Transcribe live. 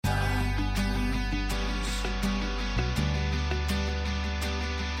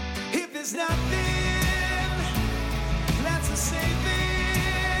There's nothing that's a safe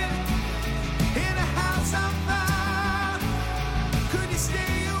in a house on fire. Could you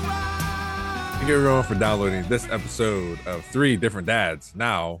stay a while? Thank you everyone for downloading this episode of Three Different Dads,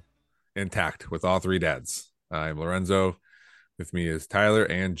 now intact with all three dads. I'm Lorenzo. With me is Tyler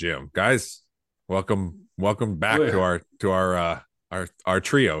and Jim. Guys, welcome back to our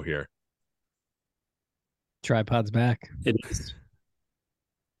trio here. Tripod's back. It is.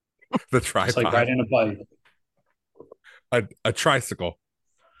 The tripod. It's like riding a bike. A tricycle.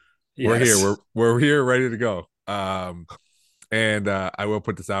 Yes. We're here. We're here ready to go. And I will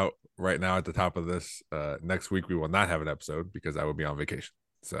put this out right now at the top of this. Next week we will not have an episode because I will be on vacation.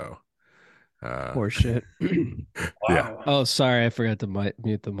 So Poor shit. Yeah. Oh, sorry, I forgot to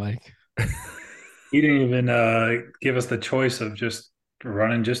mute the mic. He didn't even give us the choice of just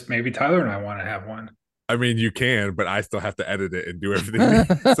running. Just maybe Tyler and I want to have one. I mean, you can, but I still have to edit it and do everything.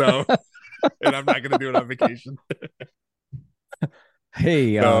 So, and I'm not going to do it on vacation.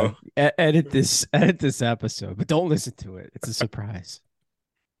 Hey, No. edit this episode, but don't listen to it. It's a surprise.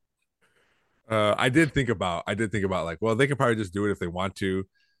 I did think about like, well, they can probably just do it if they want to,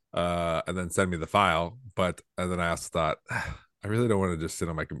 and then send me the file. But and then I also thought, I really don't want to just sit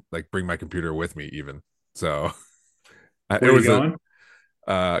on bring my computer with me even. So Where are you going?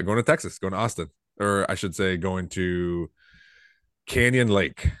 Going to Texas, going to Austin, or I should say, going to Canyon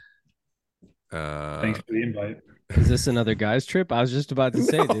Lake. Thanks for the invite. Is this another guy's trip? I was just about to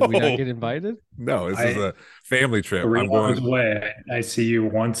say, did we not get invited? No, this is a family trip. 3 I'm hours going. away. I see you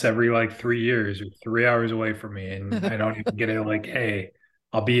once every 3 years. You're 3 hours away from me, and I don't even get it. Hey,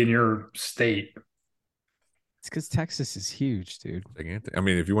 I'll be in your state. It's because Texas is huge, dude. I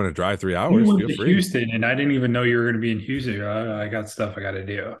mean, if you want to drive 3 You hours, went feel to free. Houston, and I didn't even know you were going to be in Houston. I got stuff I got to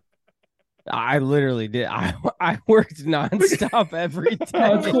do. I literally did. I worked nonstop every day.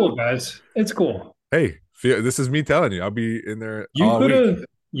 Oh, it's cool, guys. It's cool. Hey, this is me telling you, I'll be in there You all could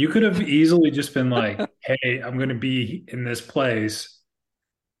week. have easily just been like, "Hey, I'm going to be in this place.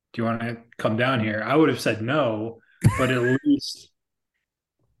 Do you want to come down here?" I would have said no, but at least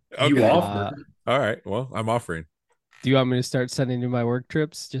you Okay. offered. All right. Well, I'm offering. Do you want me to start sending you my work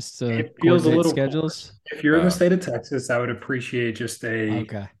trips just to It feels a coordinate little schedules? If you're in the state of Texas, I would appreciate just a.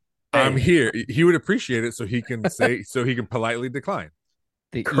 Okay. I'm Hey, here. He would appreciate it, so he can politely decline.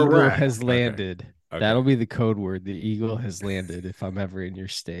 The eagle Correct. has landed. Okay. That'll be the code word. The eagle has landed if I'm ever in your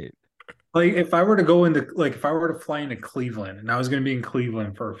state. if I were to go into if I were to fly into Cleveland and I was going to be in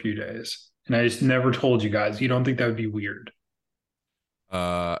Cleveland for a few days, and I just never told you guys, you don't think that would be weird?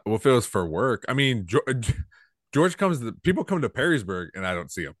 Well, if it was for work, I mean, George people come to Perrysburg and I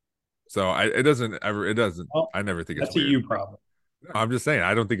don't see him, so it doesn't. Well, I never think it's That's a weird. you problem. I'm just saying,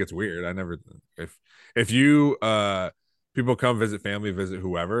 I don't think it's weird. I never. If you people come visit family, visit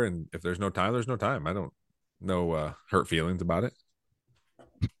whoever, and if there's no time, there's no time. I don't no hurt feelings about it.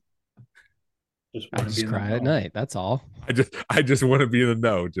 Just I want to be just in the cry at know. night. That's all. I just want to be in the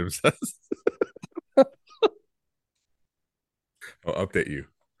know, Jim says. I'll update you.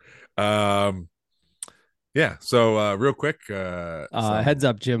 Yeah. So real quick, Heads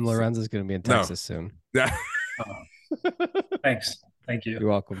up, Jim Lorenzo's going to be in Texas soon. yeah. Thanks. Thank you. You're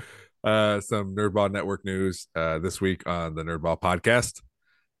welcome. Some Nerdball Network news this week on the Nerdball podcast.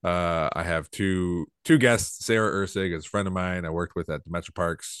 I have two guests. Sarah Ursig is a friend of mine I worked with at the Metro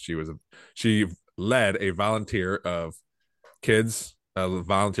Parks. She led a volunteer of kids, a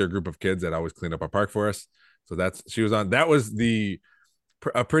volunteer group of kids that always clean up our park for us. So she was on. That was a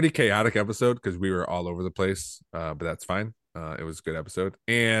pretty chaotic episode because we were all over the place, but that's fine. It was a good episode.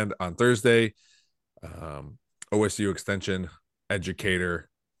 And on Thursday, OSU Extension educator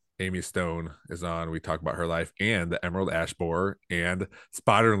Amy Stone is on. We talk about her life and the emerald ash borer and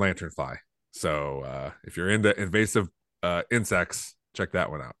spotted lanternfly. So if you're into invasive insects, check that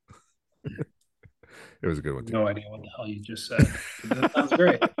one out. It was a good one too. No idea what the hell you just said. That sounds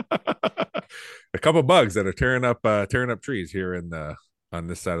great. A couple bugs that are tearing up trees here on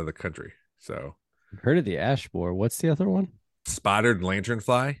this side of the country. So I've heard of the ash borer. What's the other one? spotted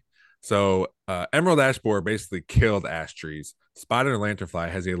lanternfly. So emerald ash borer basically killed ash trees. Spotted lanternfly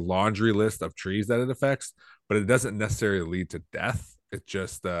has a laundry list of trees that it affects, but it doesn't necessarily lead to death. It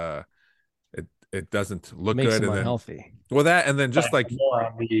just it doesn't look Makes good them and then unhealthy. well that and then just like more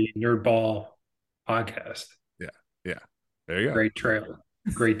on the Nerdball podcast. yeah there you go. Great trailer.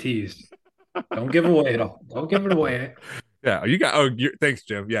 Great tease. Don't give away it all. Don't give it away. Yeah, you got thanks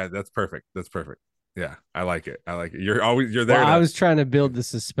Jim. Yeah, that's perfect. Yeah, I like it. You're there. Well, I was trying to build the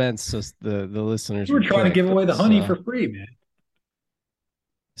suspense so the listeners You were would trying to click, give away the honey so- for free, man.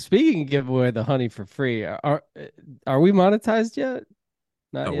 Speaking of give away the honey for free, are we monetized yet?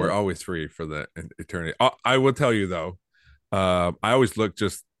 Not No, yet. we're always free for the eternity. I will tell you though, I always look at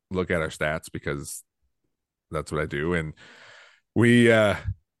our stats because that's what I do, and we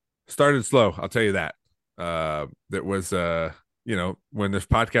started slow. I'll tell you that. That was when this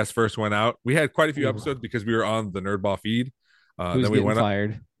podcast first went out, we had quite a few Ooh. episodes because we were on the Nerdball feed. Who's Then we getting went up,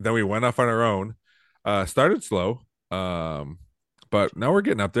 fired? then we went off on our own. Started slow, but now we're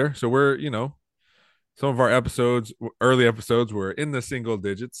getting up there. So we're some of our early episodes were in the single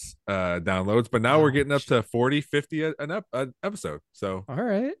digits downloads, but now we're getting up to 40, 50 an episode. So All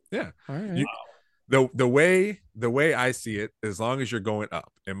right. yeah, All right. you, the way I see it, as long as you're going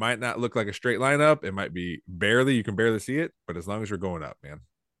up, it might not look like a straight line up. It might be you can barely see it, but as long as you're going up, man.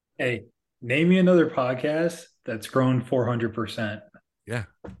 Hey, name me another podcast that's grown 400%. Yeah,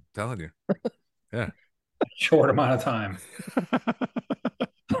 I'm telling you. Yeah. Short amount of time.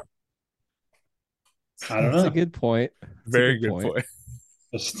 I don't That's know. a good point. That's Very a good point.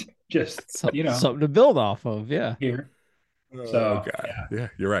 Just something to build off of. Yeah. here. Oh So God. Yeah,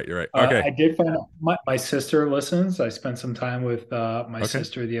 you're right. I Okay. did find out my sister listens. I spent some time with my Okay.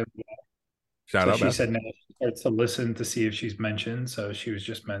 sister the other day. Shout So out, she Beth. said now she starts to listen to see if she's mentioned. So she was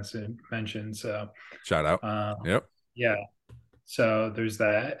just mentioned. So Shout out. Yep. yeah. So there's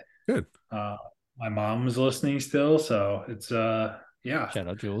that. Good. My mom was listening still. So it's yeah. Shout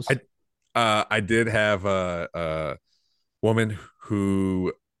out, Jules. I did have a woman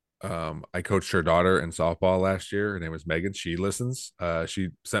who I coached her daughter in softball last year. Her name was Megan. She listens. She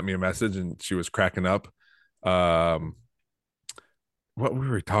sent me a message and she was cracking up. What we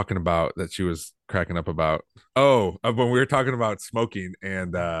were talking about that she was cracking up about. Oh, when we were talking about smoking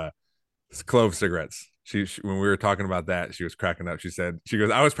and clove cigarettes. She when we were talking about that, she was cracking up. She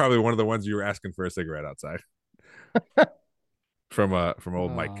goes, I was probably one of the ones you were asking for a cigarette outside. From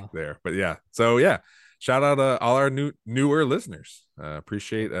old Mike there. But yeah. So yeah. Shout out all our newer listeners.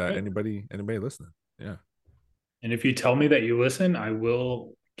 Appreciate anybody listening. Yeah. And if you tell me that you listen, I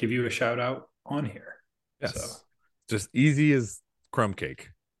will give you a shout out on here. Yes. So just easy as crumb cake.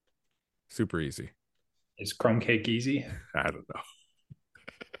 Super easy. is crumb cake easy? I don't know.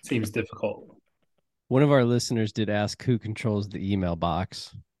 Seems difficult. One of our listeners did ask who controls the email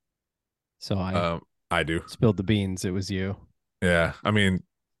box. So I do. Spilled the beans. It was you. Yeah. I mean,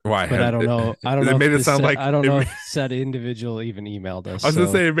 why? But I don't know. I don't know. It made it sound like I don't know if said individual even emailed us. I was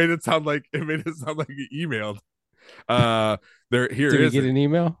gonna say it made it sound like you emailed. Did we get an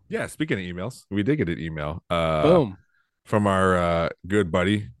email? Yeah, speaking of emails, we did get an email. Boom. From our good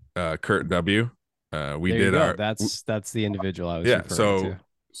buddy Kurt W. We did our that's the individual I was referring to.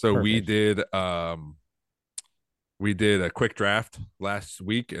 So we did a quick draft last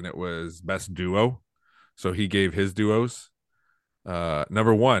week and it was best duo. So he gave his duos.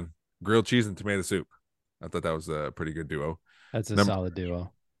 Number 1, grilled cheese and tomato soup. I thought that was a pretty good duo. That's a solid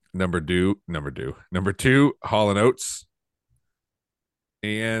duo. Number 2, Hall and Oates.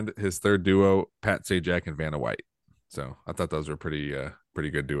 And his third duo, Pat Sajak and Vanna White. So I thought those were pretty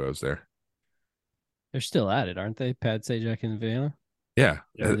good duos there. They're still at it, aren't they? Pat Sajak and Vanna? Yeah.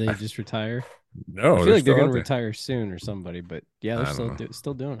 Did they just retire? No, I feel like they're going to retire soon or somebody, but yeah, they're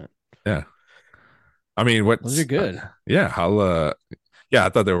still doing it. Yeah. I mean, those are good. Yeah, I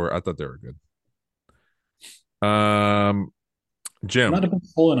thought they were good. Jim. I'm not a big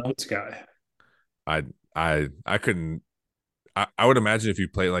Full and Oats guy. I couldn't. I would imagine if you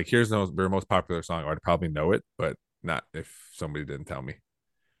play like here's their most popular song, I'd probably know it, but not if somebody didn't tell me.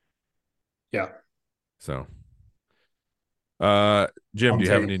 Yeah. So, Jim, do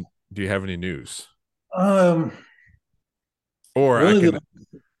you have any news? Or really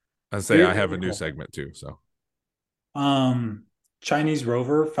I have a new segment too. So, Chinese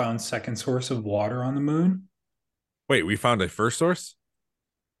rover found second source of water on the moon. Wait, we found a first source?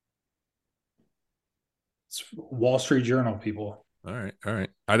 It's Wall Street Journal, people. All right.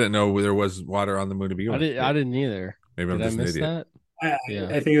 I didn't know there was water on the moon to begin with. I didn't either. Maybe I'm just an idiot. That?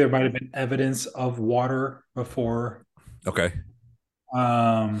 I think there might have been evidence of water before. Okay.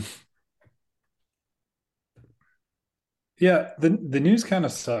 Yeah, the news kind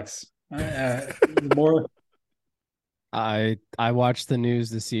of sucks. More. I watched the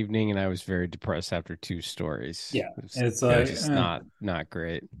news this evening and I was very depressed after 2 stories. Yeah, it's like just not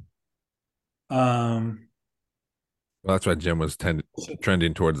great. Well, that's why Jim was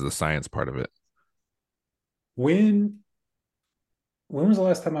trending towards the science part of it. When was the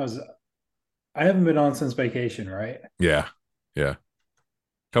last time I haven't been on since vacation, right? Yeah.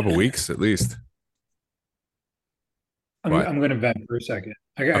 Couple weeks at least. I'm going to vent for a second.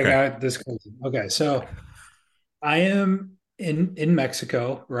 I got this crazy. Okay, so I am in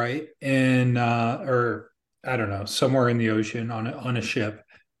Mexico, right? Or I don't know, somewhere in the ocean on a ship.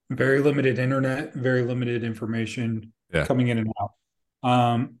 Very limited internet, very limited information Yeah. coming in and out.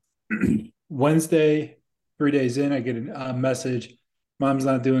 Um, Wednesday, 3 days in, I get a message. Mom's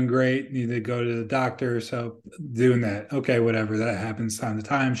not doing great. Need to go to the doctor. So doing that. Okay, whatever. That happens time to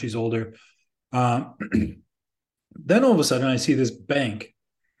time. She's older. Um, then all of a sudden, I see this bank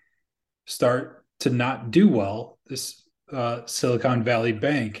start to not do well. This Silicon Valley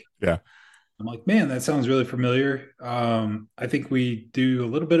Bank. Yeah. I'm like, man, that sounds really familiar. I think we do a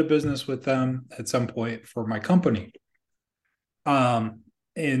little bit of business with them at some point for my company. And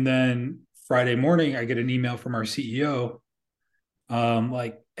then Friday morning, I get an email from our CEO,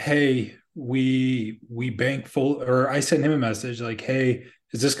 like, hey, we bank full, or I sent him a message like, hey,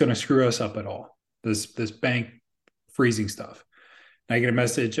 is this going to screw us up at all? This bank freezing stuff. And I get a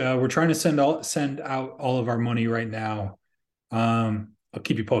message, we're trying to send out all of our money right now. I'll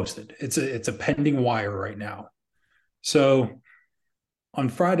keep you posted. It's a pending wire right now. So on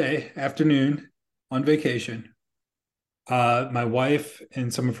Friday afternoon on vacation, my wife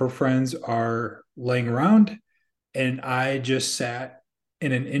and some of her friends are laying around, and I just sat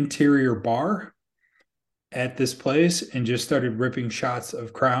in an interior bar at this place and just started ripping shots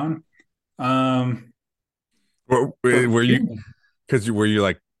of Crown. Um, Were you were you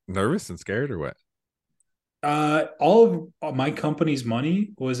like nervous and scared or what? all of my company's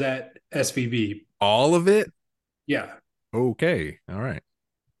money was at SVB. All of it? Yeah. Okay. All right.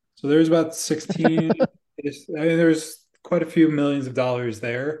 So there's about 16, I mean, there's quite a few millions of dollars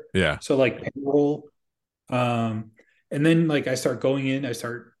there. Yeah. So like payroll. Um, and then like I start going in, I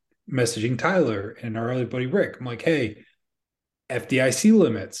start messaging Tyler and our other buddy Rick. I'm like, hey, FDIC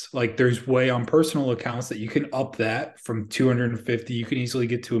limits. Like there's way on personal accounts that you can up that from 250. You can easily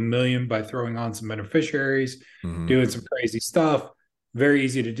get to 1 million by throwing on some beneficiaries, Mhm. doing some crazy stuff. Very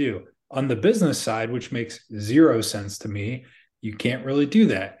easy to do. On the business side, which makes zero sense to me, you can't really do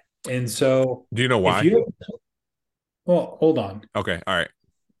that. And so Do you know if why? you, well, hold on. Okay. All right.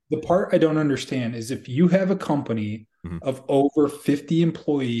 The part I don't understand is if you have a company Mhm. of over 50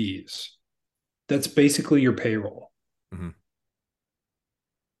 employees, that's basically your payroll, Mhm.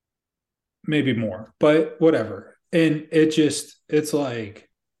 maybe more, but whatever. And it's like,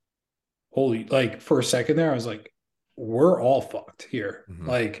 holy, like for a second there, I was like, we're all fucked here. Mhm.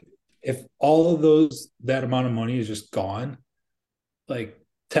 Like, if all of that amount of money is just gone, like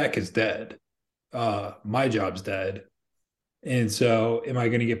tech is dead. My job's dead. And so am I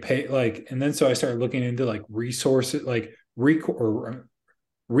going to get paid? Like, and then so I started looking into like resources, like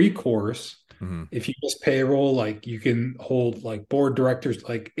recourse. Mhm. If you just payroll, like you can hold like board directors,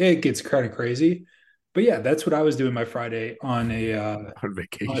 like it gets kind of crazy. But yeah, that's what I was doing my Friday On on a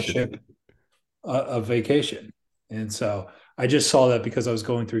vacation. ship, a vacation. And so I just saw that because I was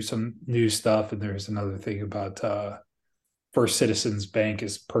going through some news stuff, and there's another thing about First Citizens Bank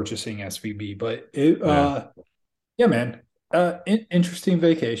is purchasing SVB. But Yeah. yeah, man, interesting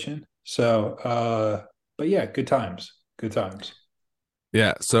vacation. So, but yeah, good times, good times.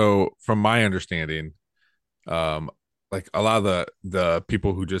 Yeah. So from my understanding, um, like a lot of the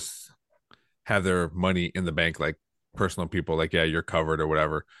people who just have their money in the bank, like personal people, like yeah, you're covered or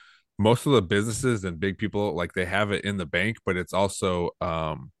whatever. Most of the businesses and big people, like they have it in the bank, but it's also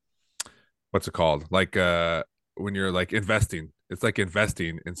what's it called? Like when you're like investing, it's like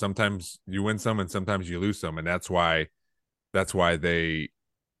investing, and sometimes you win some and sometimes you lose some, and that's why they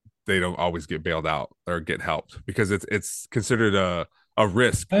don't always get bailed out or get helped because it's considered a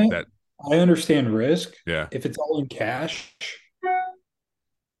risk I, that I understand risk. yeah, If it's all in cash,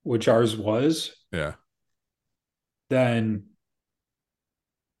 which ours was, yeah. then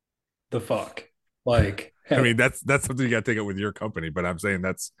the fuck. Like, I mean hey, that's something you got to take it with your company, but I'm saying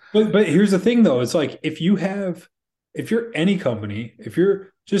that's but here's the thing though. It's like if you're any company, if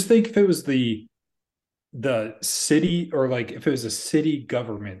you're just think if it was the city, or like if it was a city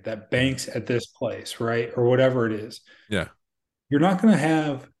government that banks at this place, right? Or whatever it is, yeah. you're not going to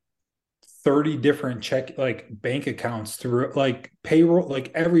have 30 different check like bank accounts through like payroll,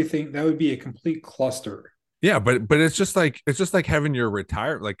 like everything. That would be a complete cluster. Yeah, but it's just like having your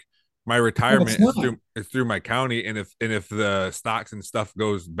retire like my No, it's retirement is not. through my county, and if the stocks and stuff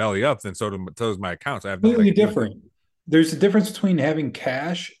goes belly up, then so does my accounts. I have nothing Completely to do with it. different. There's a difference between having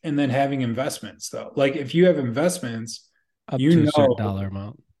cash and then having investments, though. Like if you have investments, Up to you a certain know, dollar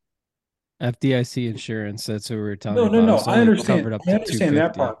amount. FDIC insurance, that's what we were telling no, you no, about. no. It's only covered up I to understand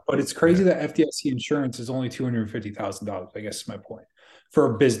that 250. part, but it's Yeah. crazy that FDIC insurance is only $250,000. I guess is my point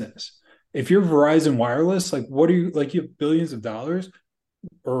for a business. If you're Verizon Wireless, like what are you like? You have billions of dollars,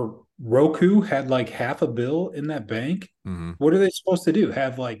 or Roku had like half a bill in that bank. Hmm. What are they supposed to do?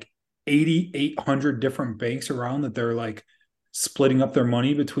 Have like 800 different banks around that they're like splitting up their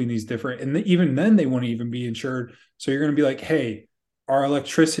money between these different, and even then they wouldn't even be insured. So you're going to be like, hey, our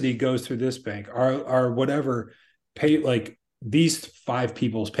electricity goes through this bank, our whatever pay, like these 5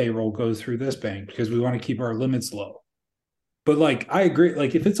 people's payroll goes through this bank because we want to keep our limits low. But like, I agree.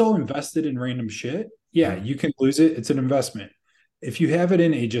 Like, if it's all invested in random shit, yeah, you can lose it. It's an investment. If you have it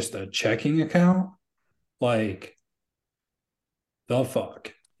in just a checking account, like the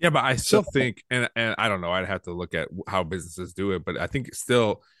fuck. Yeah, but I So still think, and I don't know, I'd have to look at how businesses do it, but I think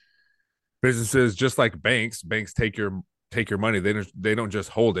still businesses, just like banks take your money. They don't just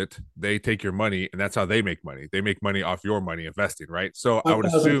hold it. They take your money, and that's how they make money. They make money off your money investing, right? So I would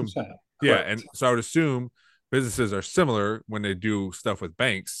assume, 1,000%. yeah, Correct. and so I would assume businesses are similar when they do stuff with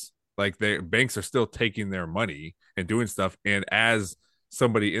banks. Like banks are still taking their money and doing stuff, and as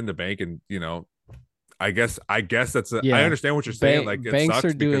somebody in the bank, and I guess that's I Yeah. understand what you're saying. Like, it Banks sucks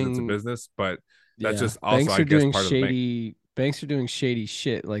are because it's a doing business, but that's Yeah, just also, I guess, part of the bank. banks are doing shady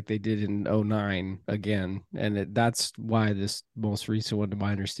shit like they did in '09 again. And that's why this most recent one, to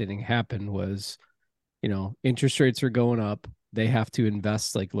my understanding, happened was, interest rates are going up. They have to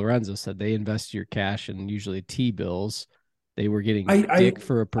invest, like Lorenzo said, they invest your cash in usually T-bills. They were getting I dick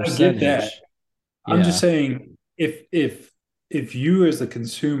for a I get that. percentage. I'm just Yeah. saying, if you as the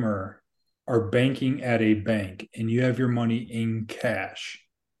consumer are banking at a bank and you have your money in cash,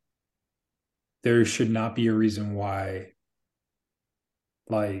 there should not be a reason why,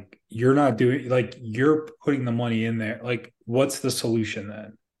 like, you're not doing, like, you're putting the money in there. Like, what's the solution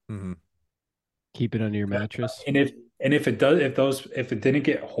then? Mm-hmm. Keep it under your mattress. And if if it didn't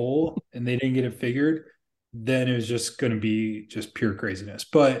get whole and they didn't get it figured, then it was just going to be just pure craziness.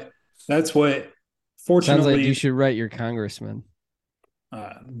 But that's what, Sounds like you fortunately, should write your congressman.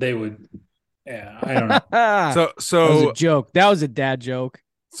 they would. Yeah, I don't know. That So was a so joke. That was a dad joke.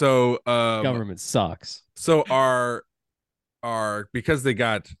 so Government sucks. so are because they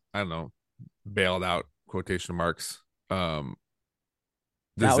got, I don't know, bailed out, quotation marks. Does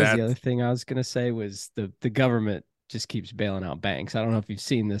That was the that other thing I was gonna say was the government just keeps bailing out banks. I don't know if you've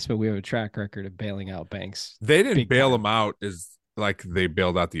seen this, but we have a track record of bailing out banks. they didn't Big bail time. them out is like they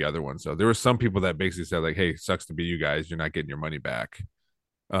bailed out the other ones. So there were some people that basically said like, "Hey, sucks to be you guys. You're not getting your money back."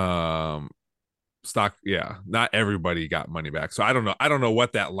 Um, stock, yeah, not everybody got money back. So I don't know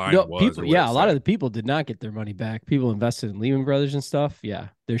what that line No, was people, or what yeah, it a lot of said. the people did not get their money back. People invested in Lehman Brothers and stuff. Yeah,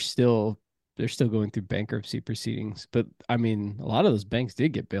 they're still going through bankruptcy proceedings. But I mean, a lot of those banks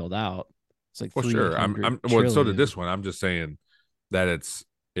did get bailed out. It's like Well, three sure. hundred Well, so did trillion. this one. I'm just saying that it's.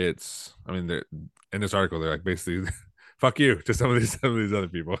 I mean, in this article, they're like basically, "Fuck you" to some of these other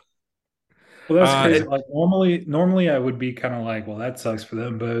people. Well, that's crazy. It, Like, normally I would be kind of like, well, that sucks for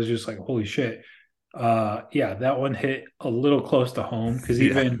them, but it was just like, holy shit. Yeah, that one hit a little close to home because yeah,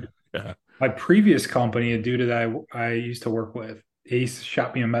 even yeah. my previous company, a dude that I used to work with, he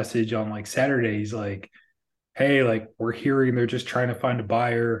shot me a message on like Saturdays, like, hey, like, we're hearing they're just trying to find a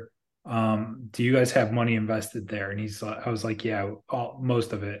buyer. Do you guys have money invested there? And I was like, yeah,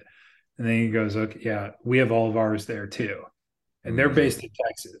 most of it. And then he goes, okay, yeah, we have all of ours there too. And they're Mm, based in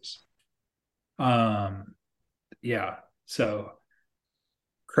Texas. Um, yeah. So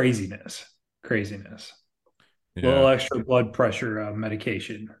craziness. A yeah. little extra blood pressure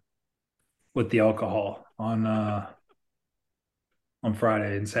medication with the alcohol on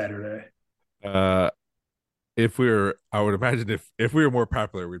Friday and Saturday. Uh, I would imagine if we were more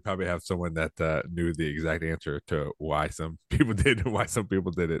popular, we'd probably have someone that knew the exact answer to why some people did and why some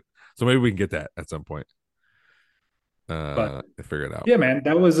people did it. So maybe we can get that at some point. But And figure it out. yeah, man,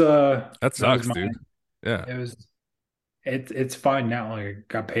 That that was sucks, dude. mine. Yeah. It was it's fine now. Like, I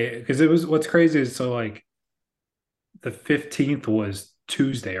got paid because it was, what's crazy is, so like the 15th was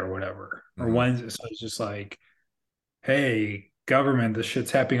Tuesday or whatever, or Mm-hmm. Wednesday. So it's just like, hey, government, this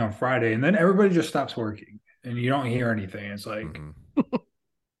shit's happening on Friday, and then everybody just stops working and you don't hear anything. It's like,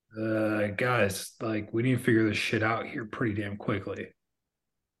 Mm-hmm. guys, like, we need to figure this shit out here pretty damn quickly.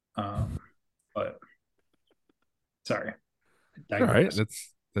 Um, but sorry, I All right. digress.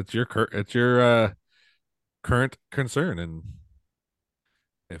 It's your current concern, and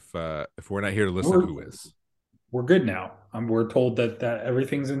if we're not here to listen, We're who is? we're good now. We're told that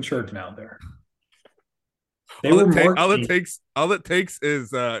everything's in church now. There, they All were it take marketing. all it takes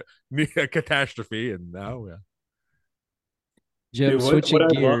is a catastrophe, and now Jim, Dude, what switching I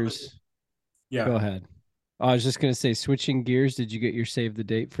love, gears. Go yeah, ahead. I was just gonna say, switching gears. Did you get your save the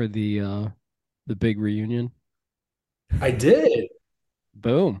date for the big reunion? I did.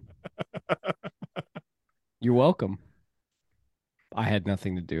 Boom. You're welcome. I had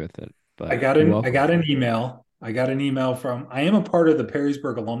nothing to do with it, but you're I welcome. got an email I got an email from. I am a part of the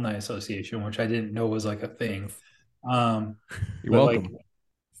Perrysburg Alumni Association, which I didn't know was like a thing. You're But like welcome.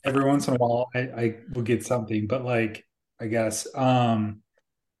 every once in a while, I will get something. But like I guess after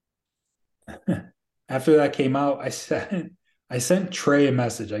that came out, I sent Trey a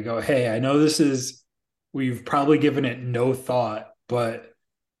message. I go, hey, I know we've probably given it no thought, but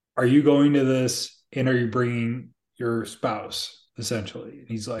are you going to this and are you bringing your spouse essentially? And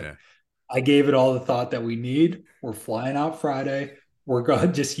he's like, Yeah. I gave it all the thought that we need. We're flying out Friday. We're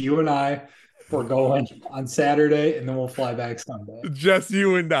going, just you and I. We're going on Saturday and then we'll fly back Sunday. Just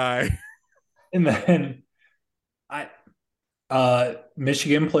you and I. And then I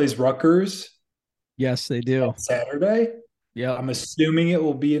Michigan plays Rutgers Yes, they do. on Saturday. Yep. I'm assuming it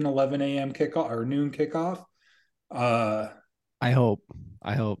will be an 11 a.m. kickoff or noon kickoff. I hope.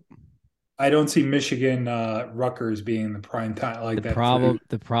 I don't see Michigan Rutgers being the prime time like that.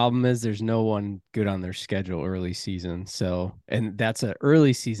 The problem is there's no one good on their schedule early season. So, and that's an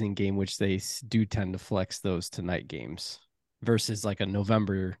early season game, which they do tend to flex those to night games versus like a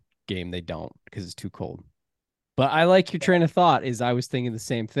November game. They don't because it's too cold. But I like your train of thought. I was thinking the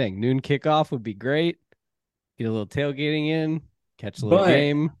same thing. Noon kickoff would be great. Get a little tailgating in, catch a little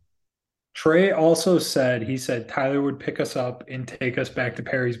game. Trey also said Tyler would pick us up and take us back to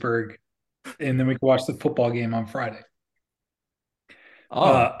Perrysburg, and then we could watch the football game on Friday. Oh,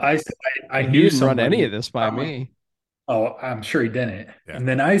 I he knew didn't run any somebody. of this by me. Oh, I'm sure he didn't. Yeah. And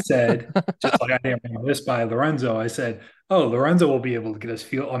then I said, just like I didn't run this by Lorenzo, I said, "Oh, Lorenzo will be able to get us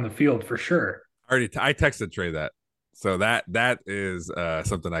on the field for sure." I texted Trey that, so that is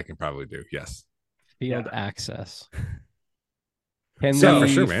something I can probably do. Yes. Field access. Can Yeah, we for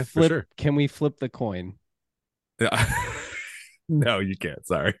sure, man. For sure. Can we flip the coin? Yeah. No, you can't.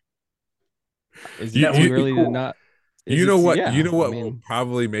 Sorry. Is You- it too you- early to not? You know what? Yeah, You know what I mean, will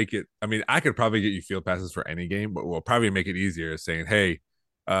probably make it. I mean, I could probably get you field passes for any game, but we'll probably make it easier saying, "Hey,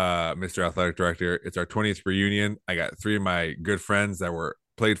 Mr. Athletic Director, it's our 20th reunion. I got 3 of my good friends that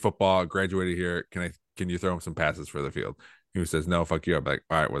played football, graduated here. Can you throw them some passes for the field?" Who says no? Fuck you. I'm like,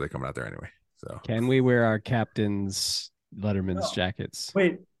 all right, well, they coming out there anyway. So can we wear our captain's Letterman's jackets?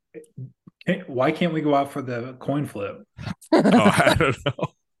 Wait, why can't we go out for the coin flip? I don't know.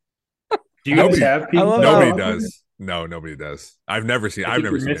 Do you guys have people? Nobody does. No, nobody does. I've never seen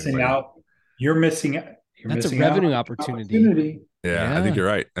You're anybody. out. You're missing. That's missing a revenue out on opportunity. Yeah, I think you're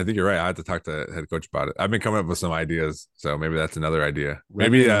right. I have to talk to head coach about it. I've been coming up with some ideas, so maybe that's another idea.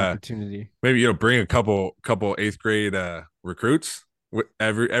 Revenue opportunity. Maybe bring a couple 8th grade recruits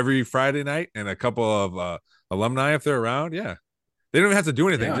every Friday night and a couple of alumni if they're around. Yeah, they don't even have to do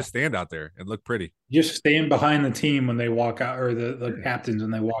anything; just stand out there and look pretty. Just stand behind the team when they walk out, or the captains when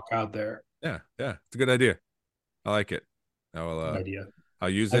they walk out there. Yeah, it's a good idea. I like it. Idea. I'll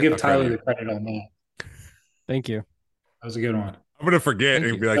use it. I'll give Tyler the credit on that. Thank you. That was a good one. I'm gonna forget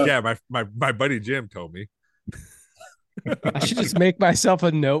and be like, yeah, my buddy Jim told me. I should just make myself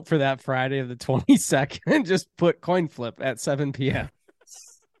a note for that Friday of the 22nd and just put coin flip at 7 p.m.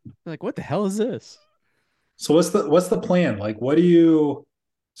 Like, what the hell is this? So what's the plan? Like,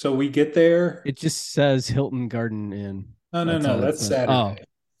 so we get there. It just says Hilton Garden Inn. No, that's Saturday.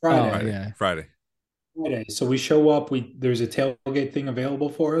 Friday. So we show up. There's a tailgate thing available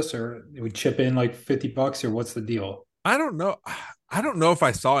for us, or we chip in like $50, or what's the deal? I don't know. I don't know if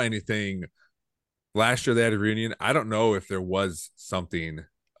I saw anything last year. They had a reunion. I don't know if there was something.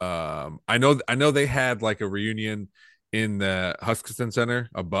 I know they had like a reunion in the Huskisson Center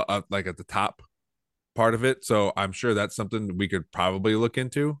above, like at the top part of it. So I'm sure that's something we could probably look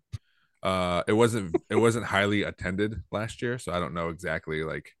into. It wasn't highly attended last year, so I don't know exactly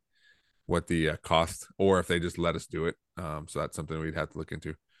like what the cost or if they just let us do it. So that's something we'd have to look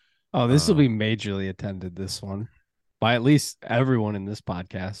into. Oh, this will be majorly attended, this one, by at least everyone in this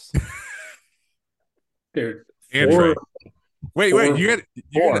podcast. Dude, Trey. Wait, you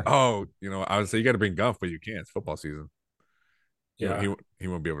got I would say you got to bring Gumph, but you can't. It's football season. Yeah, he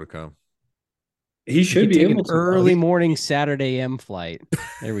won't be able to come. He should be able to. Early morning Saturday AM flight.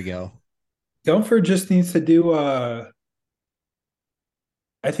 There we go. Dunford just needs to do.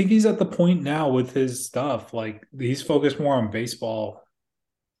 I think he's at the point now with his stuff. Like he's focused more on baseball.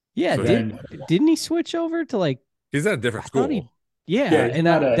 Yeah, So didn't he switch over to like? He's at a different school.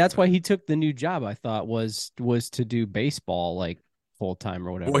 That's why he took the new job. I thought was to do baseball like full time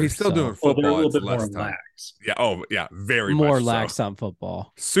or whatever. Well, he's still doing football. They're a little bit less more time. lax. Yeah. Oh, yeah. Very more much lax so. on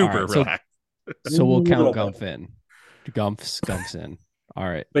football. Super relaxed. So we'll count Gumph in. Gumph's in. All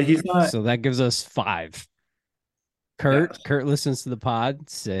right. But he's not. So that gives us 5. Kurt listens to the pod.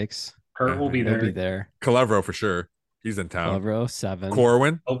 6. Kurt will be He'll there. be there. Calevro for sure. He's in town. Calevro 7.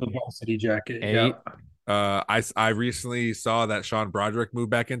 Corwin. Oh, the varsity jacket. 8. Yeah. I recently saw that Sean Broderick moved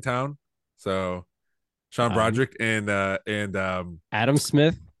back in town. So Sean Um, Broderick and Adam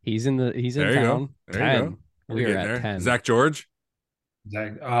Smith, he's in there you go. town. There you go. 10. We're We are getting at there. 10. Zach George.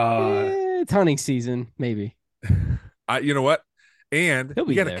 Zach, It's hunting season, maybe. You know what? And He'll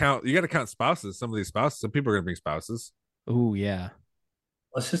be there. you gotta count spouses. Some of these spouses, some people are gonna bring spouses. Oh yeah.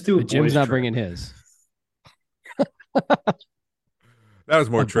 let's just do a But Jim's boys not trip. bringing his. That was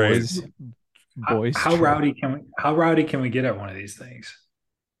more A trade. boys How trip. rowdy can we get at one of these things?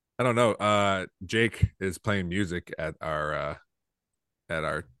 I don't know. Jake is playing music at our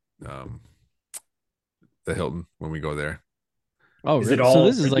um the Hilton when we go there. Oh, Is really? it So all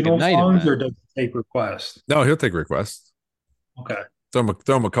this is like a original night songs or event. does it take requests? No, he'll take requests. Okay.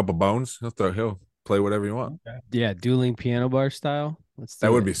 Throw him a couple bones. He'll play whatever you want. Okay. Yeah, dueling piano bar style. Let's That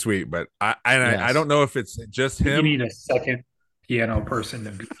do would it. be sweet, but I Yes. don't know if it's just You him. need a second piano person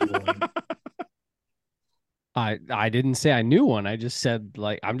to be doing. I didn't say I knew one. I just said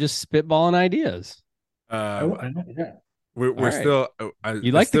like I'm just spitballing ideas. I know, yeah. We're All right. still.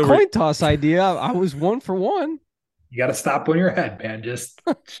 You like the coin toss idea? I was 1 for 1. You got to stop on your head, man. Just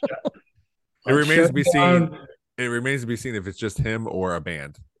It remains to be seen. down. It remains to be seen if it's just him or a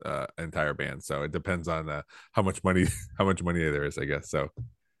band, entire band. So it depends on how much money there is, I guess. So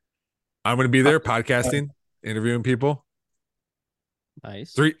I'm going to be there podcasting, interviewing people.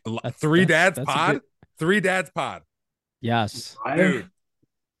 Nice. Three dads that's a pod. good- 3 dads pod. Yes. Dude,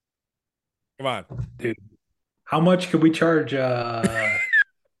 come on. Dude, how much could we charge Perrysburg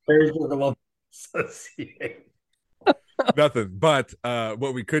Alumni Association? Nothing. But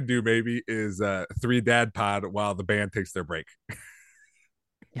what we could do maybe is 3 dad pod while the band takes their break.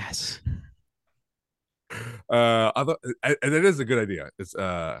 Yes. Although, and it is a good idea. It's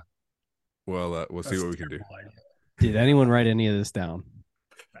we'll see what we can do. Did anyone write any of this down?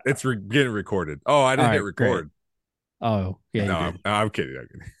 It's getting recorded. Oh, I didn't All hit right, record. Oh, yeah. No, You did. I'm kidding. I'm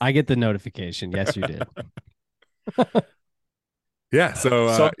kidding. I get the notification. Yes, you did. Yeah. So,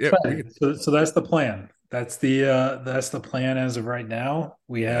 So, yeah, so that's the plan. That's the plan as of right now.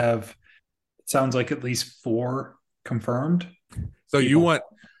 We have, it sounds like at least 4 confirmed. so you people. want.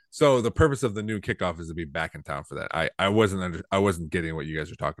 So the purpose of the new kickoff is to be back in town for that. I wasn't getting what you guys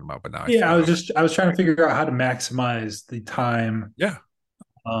are talking about, but now Yeah, I was trying to figure out how to maximize the time yeah.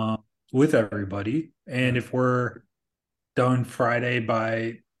 with everybody. And if we're done Friday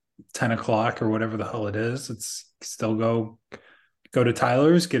by 10 o'clock or whatever the hell it is, it's still go to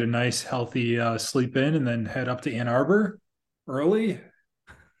Tyler's, get a nice healthy sleep in, and then head up to Ann Arbor early,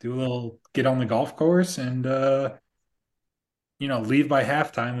 get on the golf course, and leave by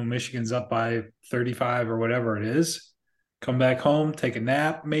halftime when Michigan's up by 35 or whatever it is. Come back home, take a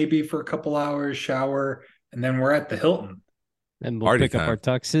nap maybe for a couple hours, shower, and then we're at the Hilton. Then we'll Party pick up time. our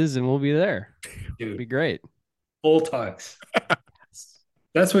tuxes and we'll be there. It'll be Dude, great. full tux.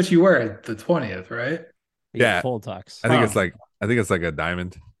 That's what you wear at the 20th, right? Yeah. Full tux. I think it's like a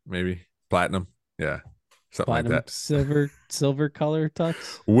diamond, maybe platinum. Yeah. Something Platinum, like that. silver color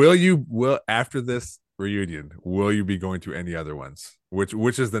tux. Will after this reunion, will you be going to any other ones?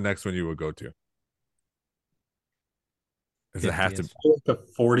 Which is the next one you will go to? Does it have to? 50th. The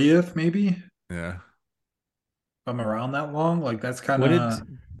 40th, maybe? Yeah. If I'm around that long, like that's kind What of.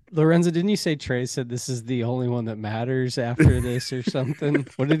 did Lorenzo? Didn't you say Trey said this is the only one that matters after this or something?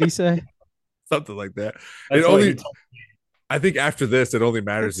 What did he say? Something like that. That's It what he only told I think after this, it only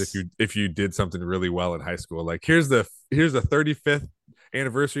matters if you did something really well in high school. Like here's the 35th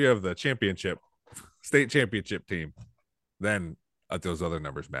anniversary of the state championship team. Then those other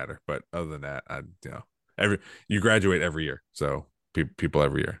numbers matter. But other than that, you graduate every year, so people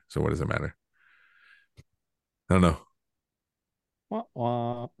every year. So what does it matter? I don't know. Wah,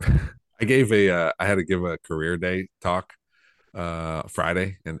 wah. I had to give a career day talk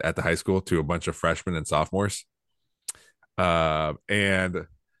Friday and at the high school to a bunch of freshmen and sophomores. And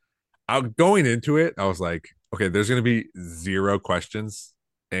going into it, I was like, okay, there's going to be 0 questions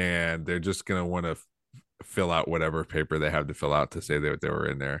and they're just going to want to fill out whatever paper they have to fill out to say that they were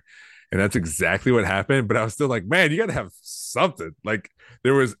in there. And that's exactly what happened. But I was still like, man, you got to have something. Like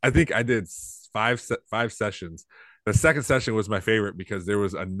I think I did 5 sessions. The second session was my favorite because there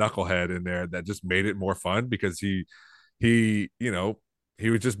was a knucklehead in there that just made it more fun because he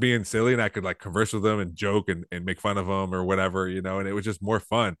was just being silly and I could like converse with him and joke and make fun of him or whatever, and it was just more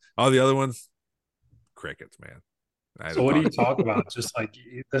fun. All the other ones, crickets, man. So what do you talk about? Just like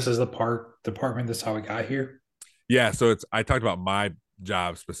this is the park department. This is how we got here. Yeah. So I talked about my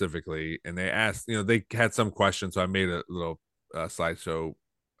job specifically and they asked, they had some questions. So I made a little slideshow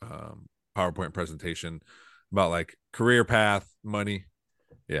PowerPoint presentation about like career path, money.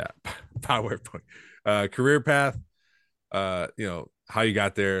 Yeah. PowerPoint. career path, how you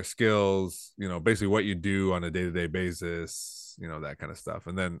got there, skills, basically what you do on a day-to-day basis, that kind of stuff.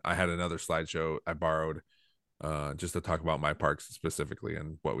 And then I had another slideshow I borrowed just to talk about my parks specifically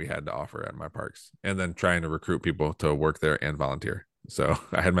and what we had to offer at my parks, and then trying to recruit people to work there and volunteer. So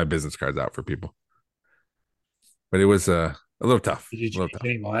I had my business cards out for people, but it was a little tough. Did you A little change tough.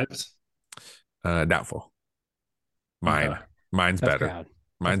 any lives? Doubtful. Okay. Mine's Tough better. crowd.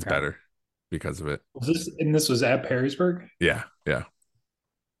 Mine's crowd. better because of it. This was at Perrysburg? Yeah.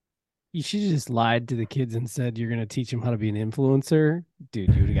 You should have just lied to the kids and said you're gonna teach them how to be an influencer.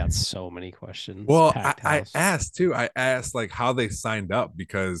 Dude, you would have got so many questions. Well, Packed I house. asked too. I asked like how they signed up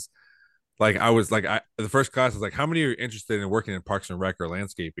because like I was like the first class was like, how many are interested in working in parks and rec or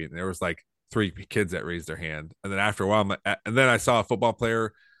landscaping? And there was like 3 kids that raised their hand. And then after a while, and then I saw a football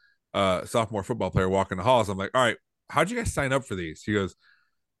player, sophomore football player walking the halls. I'm like, all right, how'd you guys sign up for these? He goes,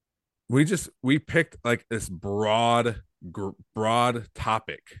 we picked like this broad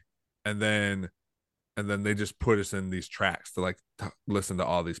topic, and then they just put us in these tracks to like listen to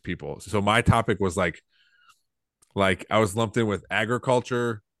all these people. So my topic was like I was lumped in with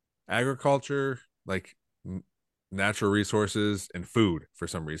agriculture, like natural resources and food for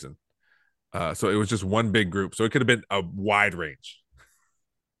some reason. So it was just one big group. So it could have been a wide range.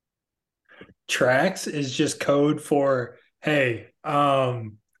 Tracks is just code for, hey,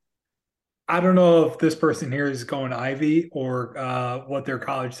 I don't know if this person here is going Ivy or what their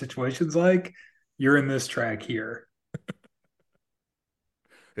college situation's like. You're in this track here.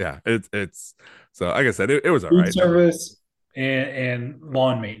 Yeah, it's so like I said, it was all Food right. service and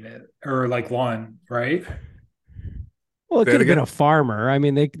lawn maintenance, or like lawn, right? Well, it Say it could have been again? a farmer. I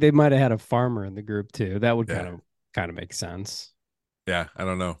mean, they might have had a farmer in the group too. That would Yeah. kind of make sense. Yeah, I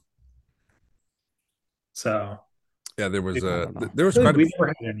don't know. So Yeah, there was I don't know. there was quite a, we never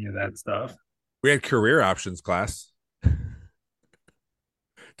had any of that stuff. we had career options class.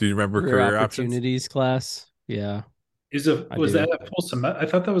 Do you remember career options? opportunities class? Yeah. Was do. that a full semester? I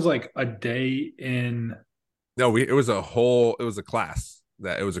thought that was like a day in. No, it was a class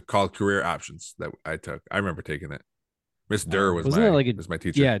that it was called career options that I took. I remember taking it. Miss Durr was Wasn't that like was my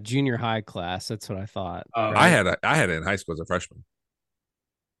teacher. Yeah, junior high class. That's what I thought. I had it in high school as a freshman.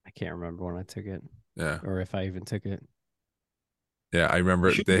 I can't remember when I took it. Yeah. Or if I even took it. Yeah, I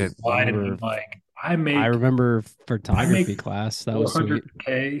remember She they was had lying to me, like, I remember photography make class. That was sweet.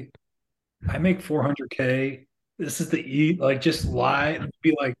 400K. I make 400K. This is the like, just lie and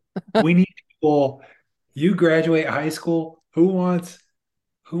be like, we need people. You graduate high school. Who wants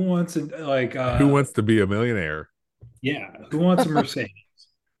like who wants to be a millionaire? yeah, who wants a Mercedes?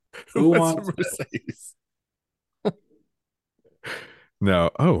 Who wants a Mercedes?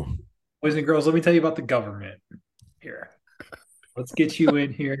 No. Oh. Boys and girls, let me tell you about the government here. Let's get you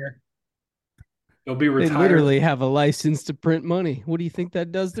in here. You'll be They retired. literally have a license to print money. What do you think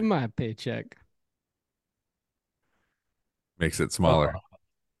that does to my paycheck? Makes it smaller.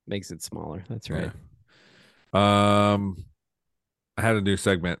 Makes it smaller. That's right. Yeah. I had a new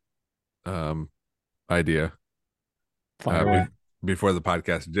segment idea before the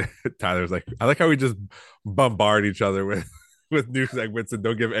podcast. Tyler's like, I like how we just bombard each other with new segments and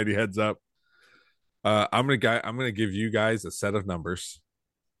don't give any heads up. I'm gonna give you guys a set of numbers,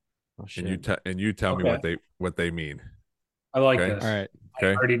 Oh, shit. and you tell me what they mean. I like Okay. this. All right.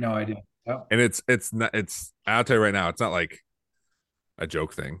 Okay. I already know I do. Oh. And it's not I'll tell you right now, it's not like a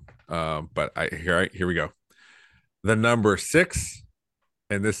joke thing. But here we go. The number 6,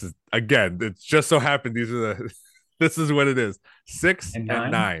 and this is again, it just so happened this is what it is. 6 and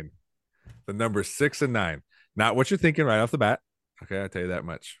 9. The number 6 and 9. Not what you're thinking right off the bat. Okay, I'll tell you that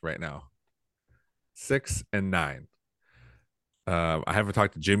much right now. 6 and 9. I haven't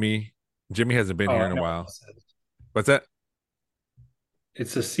talked to Jimmy. Jimmy hasn't been here in a while. What's that?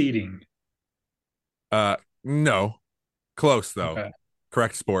 It's a seating. No. Close though. Okay.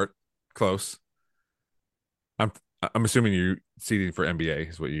 Correct sport. Close. I'm assuming you're seating for NBA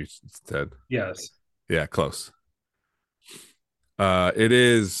is what you said. Yes. Yeah, close. It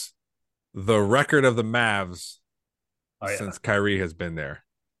is the record of the Mavs since Kyrie has been there.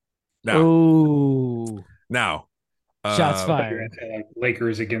 Now, shots fired. Like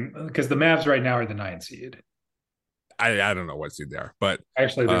Lakers again, because the Mavs right now are the 9 seed. I don't know what seed they are, but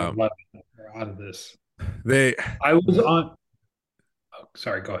actually they're 11. They're out of this. I was on. Oh,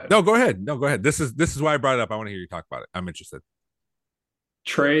 sorry, go ahead. No, go ahead. This is why I brought it up. I want to hear you talk about it. I'm interested.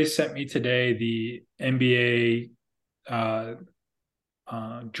 Trey sent me today the NBA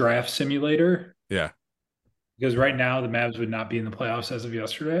draft simulator. Yeah. Because right now the Mavs would not be in the playoffs as of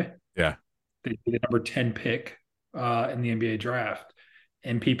yesterday. Yeah. They'd be the number 10 pick in the NBA draft.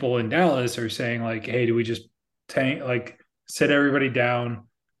 and people in Dallas are saying like, hey, do we just sit everybody down?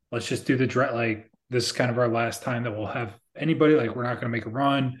 Let's just do the draft. Like, this is kind of our last time that we'll have anybody. Like, we're not going to make a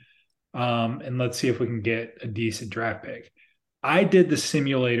run. And let's see if we can get a decent draft pick. I did the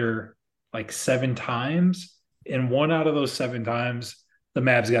simulator like 7 times, and 1 out of those 7 times, the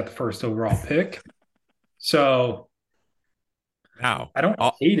Mavs got the first overall pick. So Now, I don't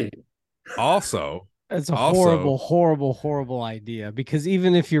hate it. also, It's a Also- horrible idea, because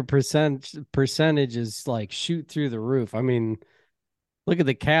even if your percentage is like shoot through the roof, I mean, look at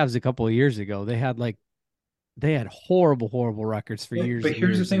the Cavs a couple of years ago. They had horrible records for years. But and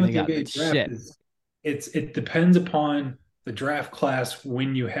here's the years, thing and with they the got NBA draft shit. is it depends upon the draft class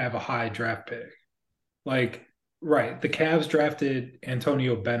when you have a high draft pick. Like, right, the Cavs drafted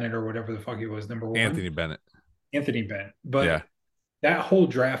Antonio Bennett or whatever the fuck he was, number 1. Anthony Bennett. Anthony Bennett. But Yeah. that whole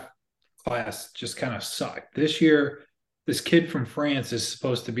draft class just kind of sucked. This year, this kid from France is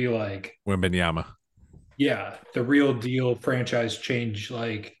supposed to be like, Wembanyama. yeah, the real deal franchise change.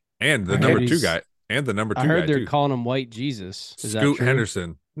 Like, And the I number heard 2 he's- guy. And the number 2 I heard guy, they're too. calling him White Jesus. Is that Scoot true?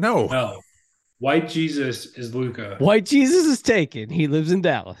 Henderson. No. no, White Jesus is Luca. White Jesus is taken. He lives in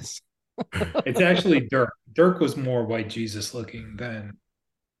Dallas. It's actually Dirk. Dirk was more White Jesus looking than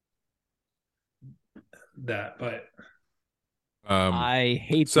that, but I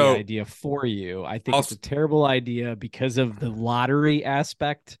hate the so- idea for you. I think it's Also- a terrible idea because of the lottery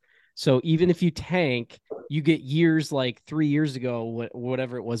aspect. So even if you tank, you get years like 3 years ago,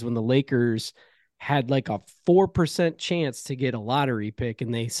 whatever it was, when the Lakers had like a 4% chance to get a lottery pick,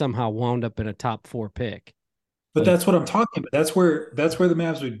 and they somehow wound up in a top 4 pick. But that's what I'm talking about. That's where the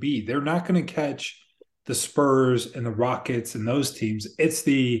Mavs would be. They're not going to catch the Spurs and the Rockets and those teams. It's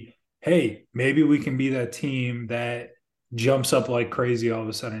the, hey, maybe we can be that team that jumps up like crazy all of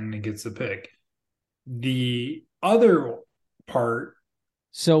a sudden and gets the pick. The other part,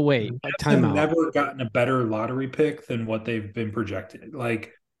 So wait, Mavs time have out. never gotten a better lottery pick than what they've been projected.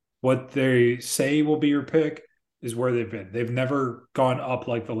 Like, what they say will be your pick is where they've been. They've never gone up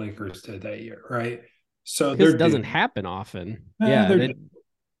like the Lakers did that year, right? So Because they're it doesn't doomed. happen often. Yeah, they're that- doomed.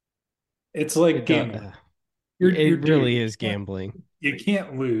 It's like it gambling. does- You're it really doomed. is gambling. You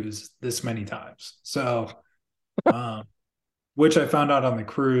can't lose this many times. So, which I found out on the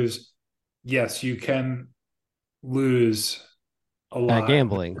cruise. Yes, you can lose a lot.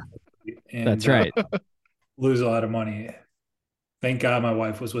 Gambling. And, That's right. lose a lot of money. Thank God my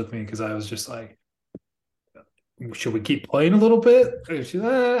wife was with me, because I was just like, should we keep playing a little bit? And she's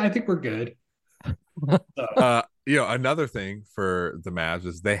I think we're good. So, Another thing for the Mavs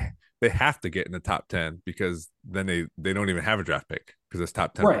is they have to get in the top 10, because then they don't even have a draft pick, because it's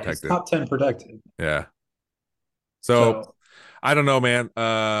top 10 right, it's protected. top 10 protected. Yeah. So I don't know, man.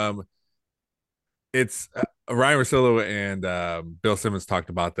 It's Ryan Russillo and Bill Simmons talked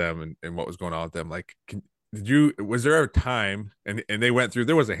about them and what was going on with them. Like, was there a time, and they went through,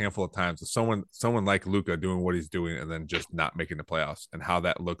 there was a handful of times of someone like Luka doing what he's doing and then just not making the playoffs, and how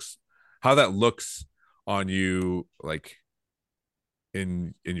that looks on you, like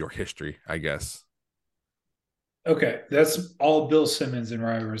in your history, I guess. Okay, that's all Bill Simmons and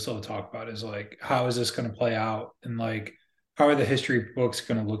Ryan Russillo talk about, is like, how is this going to play out, and like, how are the history books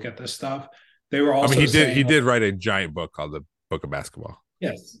going to look at this stuff? They were also he saying, did write a giant book called the Book of Basketball.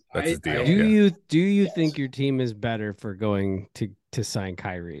 yes, That's his deal. Do you Yes. think your team is better for going to sign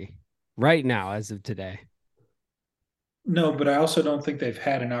Kyrie right now, as of today? No, but I also don't think they've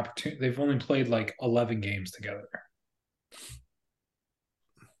had an opportunity. They've only played like 11 games together.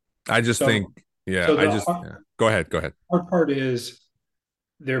 I just So- think, so Go ahead. Hard part is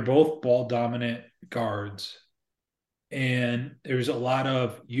they're both ball dominant guards, and there's a lot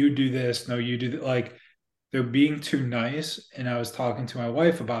of, you do this, no, you do that. Like, they're being too nice. And I was talking to my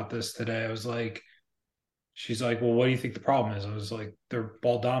wife about this today. I was like, she's like, well, what do you think the problem is? I was like, they're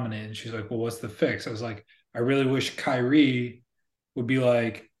ball dominant. And she's like, well, what's the fix? I was like, I really wish Kyrie would be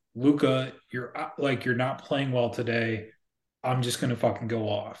like, Luka, you're not playing well today. I'm just gonna fucking go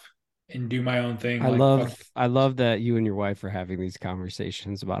off and do my own thing. I love that you and your wife are having these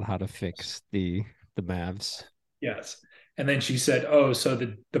conversations about how to fix the Mavs. Yes. And then she said, oh, so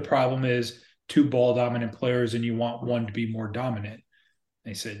the problem is 2 ball dominant players and you want one to be more dominant.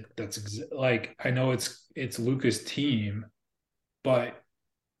 I said, like, I know it's Luka's team, but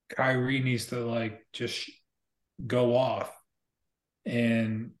Kyrie needs to like just go off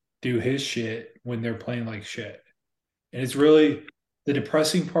and do his shit when they're playing like shit. And it's really, the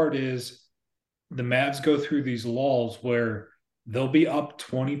depressing part is the Mavs go through these lulls where they'll be up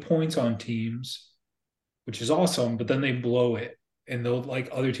 20 points on teams, which is awesome, but then they blow it, and they'll, like,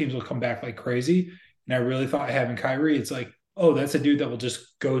 other teams will come back like crazy. And I really thought having Kyrie, it's like, oh, that's a dude that will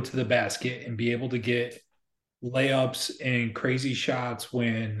just go to the basket and be able to get layups and crazy shots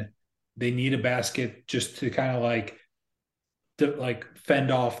when they need a basket just to kind of like fend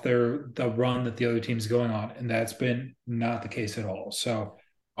off the run that the other team's going on, and that's been not the case at all. So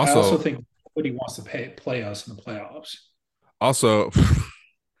I also Also, think nobody wants to play us in the playoffs. also,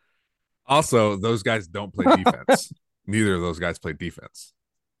 also, those guys don't play defense. Neither of those guys play defense.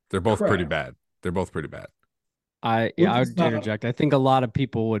 They're both pretty Correct. bad. They're both pretty bad. I Luka's would not interject. I think a lot of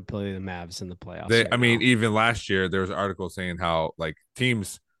people would play the Mavs in the playoffs They, right I mean, now. even last year there was an article saying how like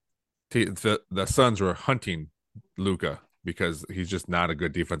the Suns were hunting Luka because he's just not a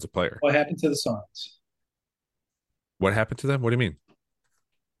good defensive player. what happened to the Suns. What happened to them? What do you mean?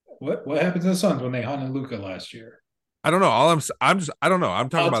 What happened to the Suns when they hunted Luca last year? I don't know. I'm just I don't know. I'm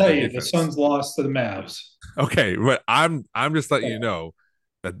talking I'll about tell their you, the defense. Suns lost to the Mavs. Okay, but I'm just letting you know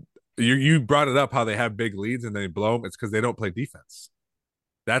that you brought it up how they have big leads and they blow them. It's because they don't play defense.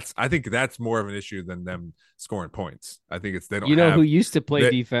 I think that's more of an issue than them scoring points. I think it's they don't You know who have used to play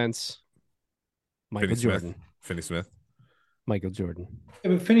that defense? Finney Michael Smith. Jordan. Finney Smith. Michael Jordan.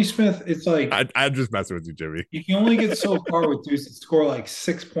 Yeah, but Finney Smith, it's like I'm just messing with you, Jimmy. you can only get so far with dudes that score like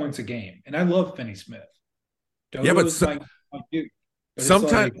 6 points a game. And I love Finney Smith. Yeah, but Dodo's my dude. But it's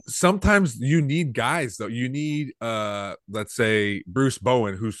sometimes like, sometimes you need guys though. You need let's say Bruce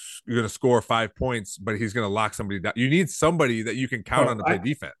Bowen who's going to score 5 points, but he's going to lock somebody down. You need somebody that you can count on no, to play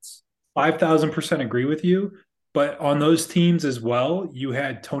defense. 5,000% agree with you. But on those teams as well, you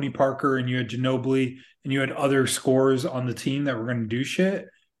had Tony Parker and you had Ginobili and you had other scorers on the team that were going to do shit.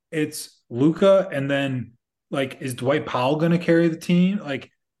 It's Luca, and then like, is Dwight Powell going to carry the team? Like,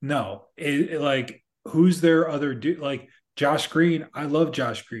 no. Like, who's their other dude? Like Josh Green. I love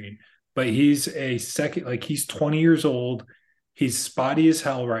Josh Green, but he's a second. Like he's 20 years old. He's spotty as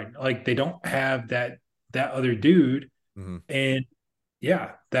hell right now. Like they don't have that other dude, Mm-hmm. and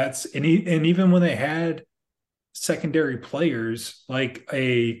yeah, and even when they had secondary players like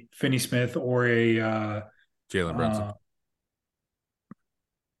a Finney Smith or a Jalen Brunson.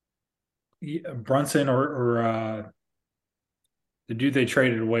 Brunson or the dude they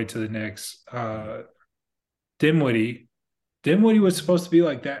traded away to the Knicks, Dinwiddie. Dinwiddie was supposed to be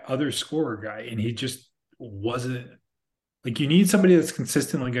like that other scorer guy, and he just wasn't. Like you need somebody that's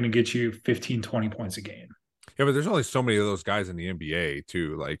consistently going to get you 15, 20 points a game. Yeah, but there's only so many of those guys in the NBA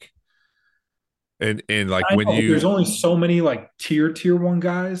too. Like, and like I when know there's you, only so many like tier one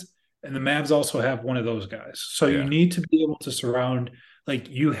guys, and the Mavs also have one of those guys. So you yeah, need to be able to surround. Like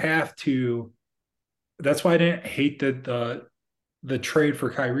you have to. That's why I didn't hate the trade for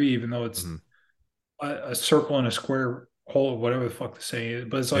Kyrie, even though it's mm-hmm. a circle and a square hole, whatever the fuck to say it.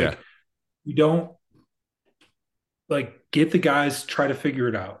 But it's Yeah, like you don't like get the guys try to figure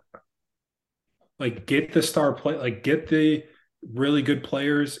it out. Like get the star play, like get the really good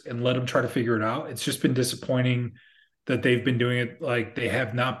players and let them try to figure it out. It's just been disappointing that they've been doing it like they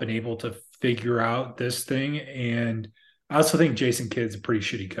have not been able to figure out this thing. And I also think Jason Kidd's a pretty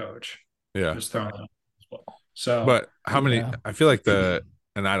shitty coach. yeah. Just throwing that out as well. So But how many? Yeah. I feel like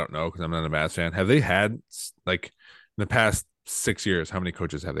and I don't know because I'm not a Mavs fan. Have they had like in the past 6 years? How many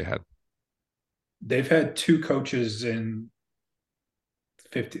coaches have they had? they've had two coaches in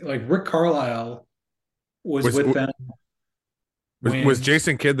 50. Like Rick Carlisle was Was with them was when,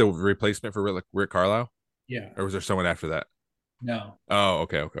 Jason Kidd the replacement for Rick Carlisle, yeah, or was there someone after that? no, Oh,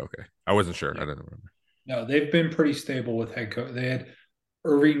 okay. I wasn't sure. I yeah. didn't remember. No, they've been pretty stable with head coach. They had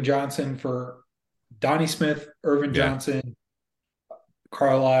Irving Johnson for Donnie Smith, Irvin Yeah. Johnson,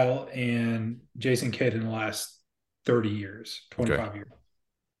 Carlisle, and Jason Kidd in the last 30 years, 25 Okay. years.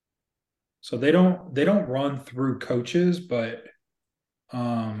 So they don't run through coaches, but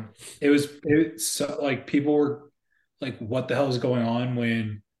it's like people were like, what the hell is going on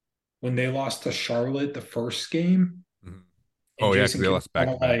when they lost to Charlotte the first game, Mhm. and Oh yeah, because Jason they Kidd lost back kind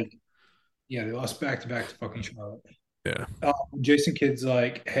to of back. like, yeah, they lost back to back to fucking Charlotte. Yeah. Jason Kidd's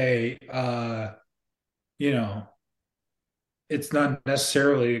like, hey, you know, it's not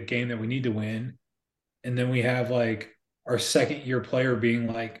necessarily a game that we need to win. And then we have like our second year player being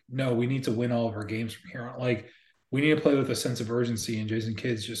like, no, we need to win all of our games from here on. Like, we need to play with a sense of urgency. And Jason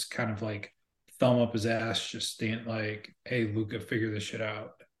Kidd's just kind of like thumb up his ass, just stand like, hey, Luca, figure this shit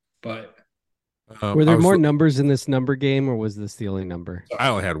out. But Were I there was more numbers in this number game, or was this the only number? I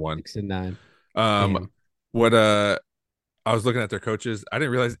only had one. 6 and 9. Um, Damn. what I was looking at their coaches. I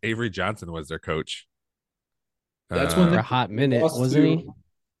didn't realize Avery Johnson was their coach. that's when For Uh, a hot minute, lost wasn't he?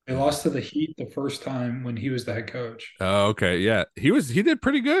 they lost to the Heat the first time when he was the head coach. oh, okay, yeah, he did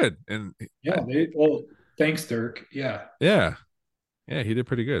pretty good, and Yeah, thanks, Dirk. Yeah. yeah, he did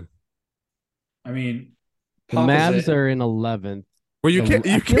pretty good. I mean, The opposite. Mavs are in 11th. Well, you can't.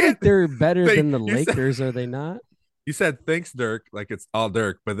 I You feel can't. like they're better They- than the you said- Lakers, are they not? You said thanks, Dirk, like it's all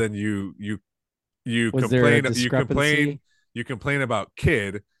Dirk, but then you Was there a complain. discrepancy? You complain about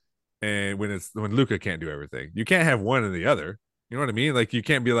Kid, and when Luca can't do everything, you can't have one and the other. You know what I mean? Like you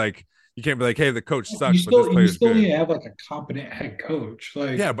can't be like, hey, the coach sucks, but this You player's still good. need to have like a competent head coach.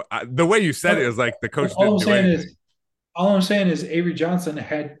 Like, Yeah, but the way you said it is like the coach all I'm didn't do saying anything. all I'm saying is Avery Johnson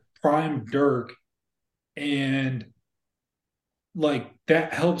had prime Dirk, and like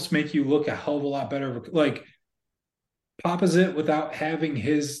that helps make you look a hell of a lot better. Like Popovich without having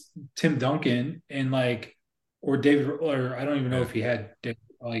his Tim Duncan and like or David, or I don't even know Yeah. if he had David,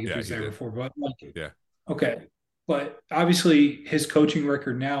 like if Yeah, he was he there did. before, but like Yeah. okay. But obviously his coaching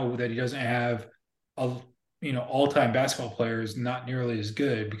record now that he doesn't have a all-time basketball player is not nearly as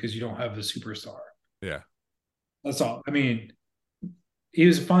good because you don't have the superstar. Yeah. That's all. I mean, he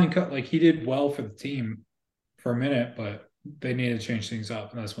was a fine cut. Like he did well for the team for a minute, but they needed to change things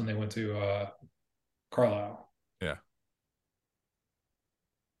up, and that's when they went to Carlisle. Yeah.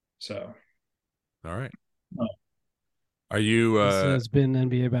 So, All right. Oh. Are you? This has been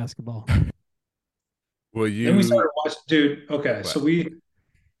NBA basketball. Will then we you? started watching. Dude, okay, What? so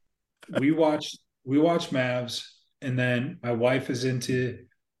we watched Mavs, and then my wife is into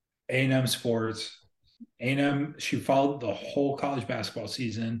A&M sports. A&M, she followed the whole college basketball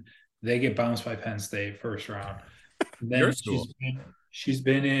season. They get bounced by Penn State first round. And Your then school. she's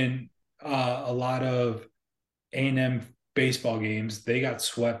been in a lot of A&M baseball games. They got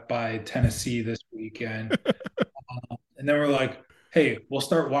swept by Tennessee this weekend. And then we're like, hey, we'll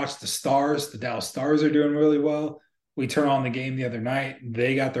start watch the Stars. The Dallas Stars are doing really well. We turn on the game the other night.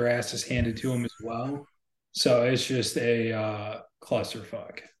 They got their asses handed to them as well. So it's just a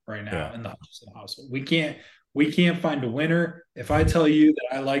clusterfuck right now Yeah. in the Hutchinson household. We can't find a winner. If I tell you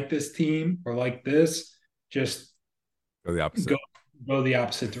that I like this team or like this, just Go the opposite. go the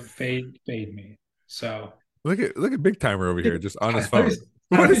opposite to fade me. So Look at Big Timer over here, just on his phone. Tyler's-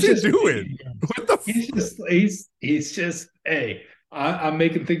 What is he Tyler's just doing? What the? he's just hey, I'm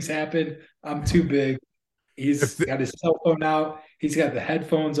making things happen. I'm too big. He's got his cell phone out. He's got the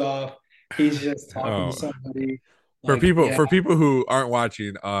headphones off. He's just talking to somebody. For Like, people yeah, for people who aren't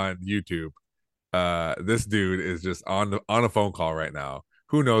watching on YouTube, this dude is just on a phone call right now.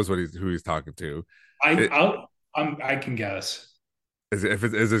 Who knows who he's talking to? I can guess.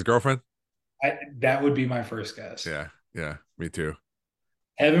 Is his girlfriend? That would be my first guess. Yeah, me too.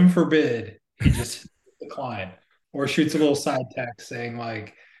 Heaven forbid he just decline or shoots a little side text saying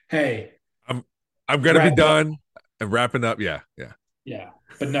like, "Hey, I'm gonna be wrap done and wrapping up." Yeah. yeah."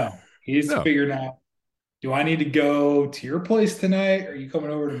 But no, he's No. figuring out. Do I need to go to your place tonight? Are you coming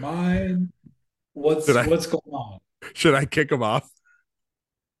over to mine? What's going on? Should I kick him off?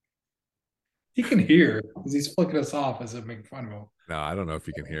 He can hear because he's flicking us off as I'm making fun of him. No, I don't know if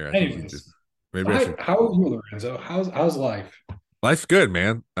he can hear. I think he Anyways, just maybe I should. how are you, Lorenzo? How's life? Life's good,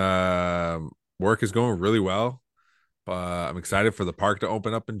 man. Work is going really well. I'm excited for the park to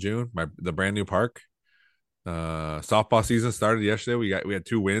open up in June. The brand new park. Softball season started yesterday. We had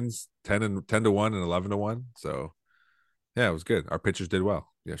 2 wins, 10 to 1 and 11 to 1. So yeah, it was good. Our pitchers did well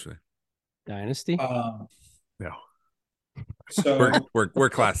yesterday. Dynasty. No, So we're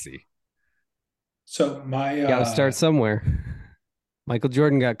Class C. So my Got to start somewhere. Michael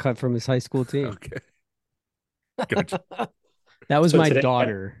Jordan got cut from his high school team. Okay. Gotcha. That was So my today-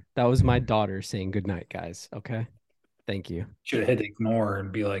 daughter. That was my daughter saying good night, guys. Okay. Thank you. should have hit ignore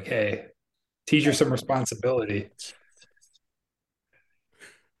and be like, "Hey, teach her some responsibility."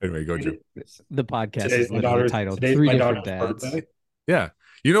 Anyway, go Jim. The podcast Today's is my literally daughter's- titled today's Three my Different daughter's Dads. birthday. Yeah.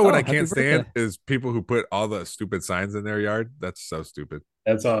 You know what Oh, I happy can't stand birthday. is people who put all the stupid signs in their yard. That's so stupid.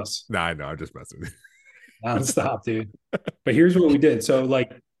 That's us. Nah, I know. I'm just messing with you. Nonstop, dude. But here's what we did. So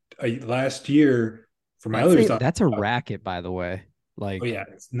like last year for my other stuff. That's a racket, by the way. Like, Oh yeah,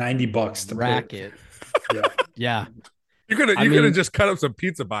 it's $90 to racket. Put. Yeah. Yeah. You could have just cut up some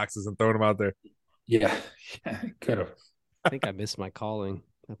pizza boxes and thrown them out there. Yeah. Could have. I think I missed my calling.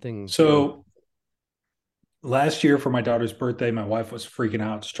 That thing. So last year for my daughter's birthday, my wife was freaking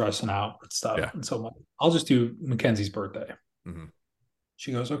out, stressing out with stuff. Yeah. And so I'm like, I'll just do Mackenzie's birthday. Mhm.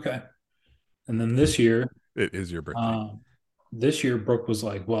 She goes, okay. And then this year, It is your birthday. Brooke was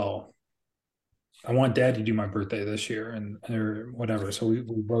like, well, I want dad to do my birthday this year or whatever. So we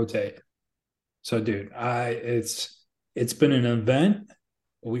rotate. So dude, it's been an event,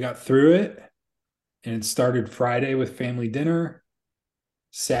 but we got through it. And it started Friday with family dinner,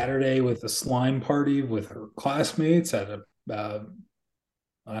 Saturday with a slime party with her classmates at an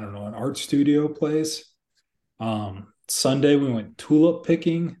art studio place. Sunday we went tulip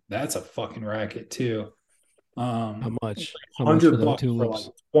picking. That's a fucking racket too. How much? How much for 100 them bucks for like tulips?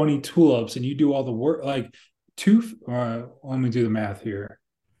 20 tulips, and you do all the work. Like let me do the math here.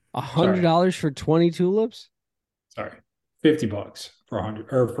 $100 for 20 tulips? Sorry, 50 bucks for 100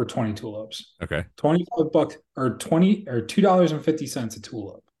 or for 20 tulips. Okay. 25 bucks or 20 or $2.50 a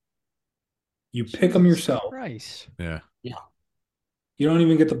tulip. You pick them Jesus yourself. Christ. Yeah. Yeah. You don't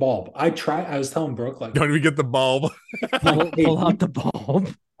even get the bulb. I was telling Brooke, like, Don't even get the bulb. Pull out the bulb.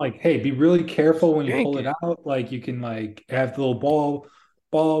 like, hey, be really careful when you Yank pull it it. out. Like, you can like have the little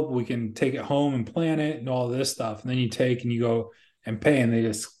bulb. We can take it home and plant it and all this stuff. And then you take and you go and pay, and they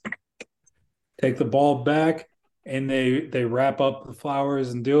just take the bulb back, and they wrap up the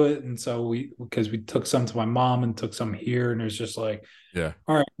flowers and do it. And so because we took some to my mom and took some here, and it's just like, Yeah.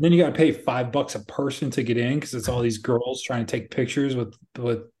 all right. And then you got to pay $5 a person to get in because it's all these girls trying to take pictures with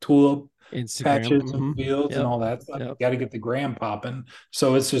tulip Instagram. patches and fields and Yep. all that stuff. Yep. You got to get the gram popping.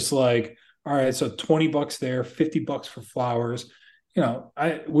 So it's just like, all right, so $20 there, $50 for flowers. You know,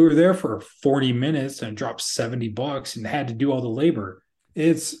 we were there for 40 minutes and dropped $70 and had to do all the labor.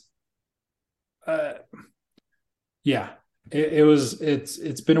 It's yeah.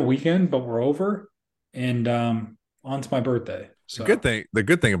 It's been a weekend, but we're over and on to my birthday. So The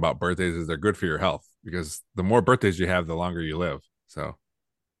good thing about birthdays is they're good for your health because the more birthdays you have, the longer you live. So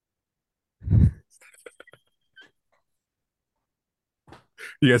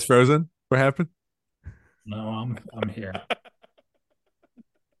you guys frozen? What happened? no, I'm here.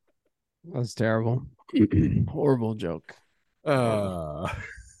 That was terrible. Horrible joke.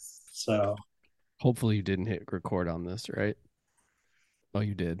 So Hopefully you didn't hit record on this, right? Oh,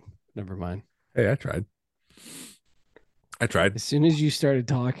 you did. Never mind. Hey, I tried. As soon as you started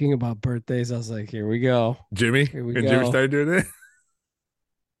talking about birthdays, I was like, here we go. Jimmy Here we and go. Jimmy started doing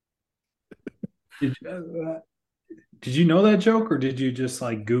it. Did you know that joke, or did you just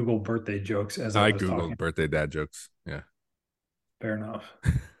like Google birthday jokes as I I was googled talking? birthday dad jokes. Yeah. Fair enough.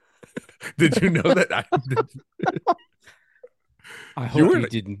 Did you know that? I hope you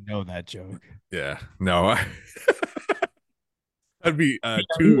didn't know that joke. Yeah. No. That'd be I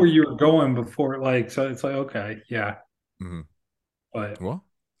knew where you were going before, like, so it's like, okay, yeah. Mhm. But Well,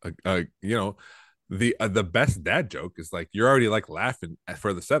 you know, the best dad joke is like you're already like laughing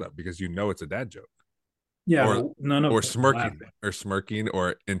for the setup because you know it's a dad joke. yeah, Or but none of or us smirking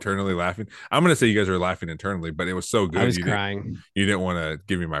or internally laughing. I'm gonna say you guys are laughing internally, but it was so good. I was crying. You didn't want to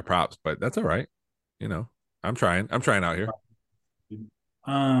give me my props, but that's all right. You know, I'm trying out here.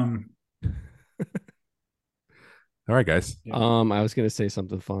 All right, guys. Yeah. I was gonna say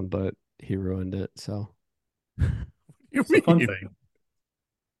something fun, but he ruined it. So You It's a fun mean? thing.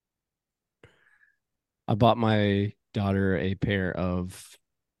 I bought my daughter a pair of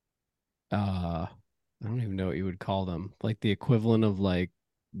I don't even know what you would call them. Like the equivalent of like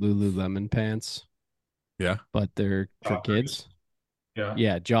Lululemon pants, Yeah. but they're for Joggers. kids. Yeah.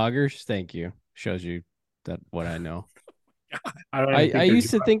 Yeah, joggers. Thank you. Shows you that what I know. I don't I, even think I they're used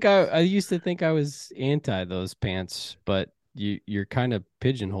to joggers. think I used to think I was anti those pants, but you're kind of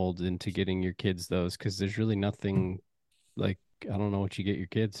pigeonholed into getting your kids those because there's really nothing like I don't know what you get your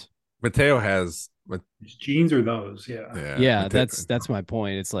kids. Mateo has. Jeans or those, yeah. Yeah, Mateo, that's my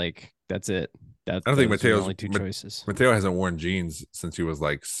point. It's like that's it. I don't think Those are your Mateo's only two choices. Mateo hasn't worn jeans since he was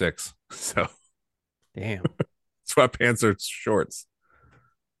like 6, so Damn. sweatpants or shorts.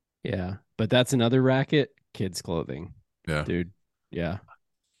 Yeah, but that's another racket. Kids clothing, Yeah. dude. Yeah.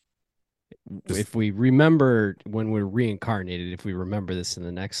 Just- If we remember when we're reincarnated, if we remember this in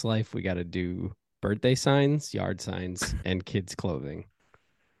the next life, we got to do birthday signs, yard signs, and kids clothing.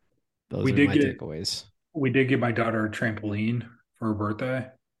 Those We are did my get- takeaways. We did get my daughter a trampoline for her birthday.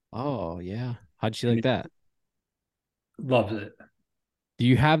 Oh yeah, how'd she like that? Loves it. Do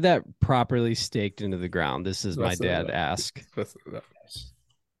you have that properly staked into the ground? This is my That's it. dad ask.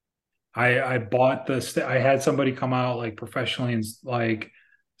 I bought I had somebody come out like professionally and like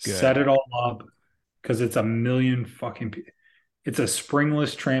Good. set it all up because it's a million fucking. It's a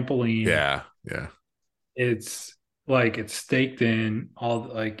springless trampoline. Yeah. Yeah. It's like it's staked in all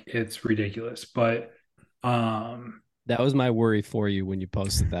like it's ridiculous, but That was my worry for you when you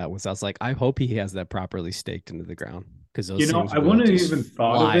posted that. Was I was like, I hope he has that properly staked into the ground because those things I will wouldn't have just even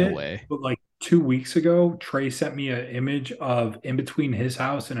thought fly of it. away. But like 2 weeks ago, Trey sent me an image of in between his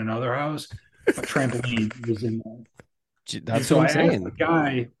house and another house, a trampoline was in there. And That's so what I'm I asked saying. the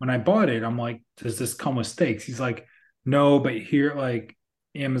guy when I bought it, I'm like, does this come with stakes? He's like, no, but here, like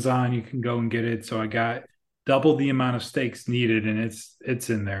Amazon, you can go and get it. So I got double the amount of stakes needed, and it's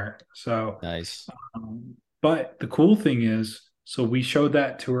in there. So Nice. but the cool thing is, so we showed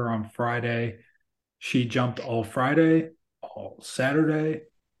that to her on Friday. She jumped all Friday, all Saturday,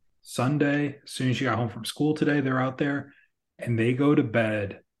 Sunday, as soon as she got home from school today, they're out there and they go to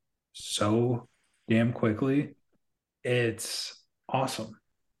bed so damn quickly. It's awesome.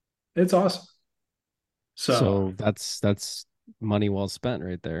 It's awesome. So that's money well spent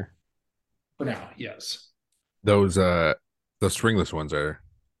right there. For now, yes. Those springless ones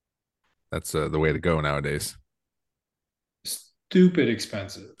that's the way to go nowadays. Stupid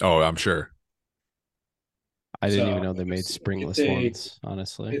expensive. Oh, I'm sure. I didn't even So, know they made it's springless a- ones,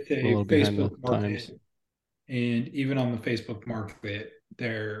 honestly. It's I'm a little a behind the Facebook market, times. and even on the Facebook market,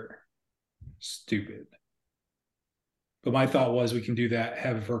 they're stupid. But my thought was we can do that,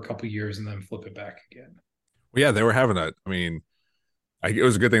 have it for a couple years, and then flip it back again. Well, yeah, they were having it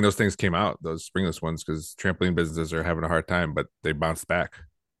was a good thing those things came out, those springless ones, because trampoline businesses are having a hard time, but they bounced back.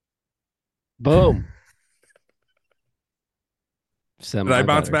 Boom. Did I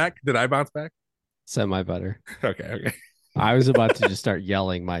bounce back? Did I bounce back? Semi better. Okay. I was about to just start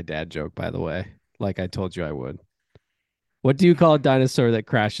yelling my dad joke, by the way, like I told you I would. What do you call a dinosaur that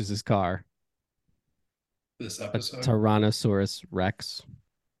crashes his car? This A episode. Tyrannosaurus Rex.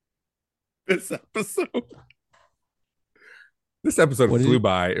 This episode What did flew you-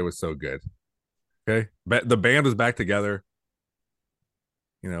 by. It was so good. Okay. The band was back together.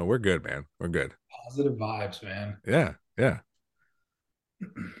 We're good, man. We're good. Positive vibes, man. Yeah.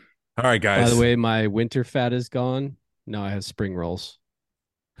 All right, guys. By the way, my winter fat is gone. Now I have spring rolls.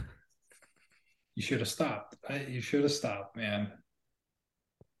 You should have stopped. You should have stopped, man.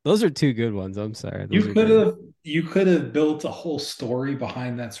 Those are two good ones. I'm sorry. Those You are could great. have built a whole story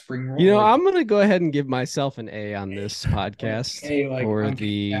behind that spring roll. I'm gonna go ahead and give myself an A on this podcast for I'm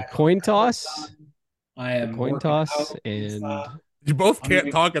the back coin on toss. time. I am Coin working toss out and nonstop. You both I'm can't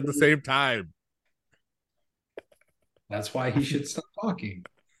gonna- talk at the same time. That's why he should stop talking.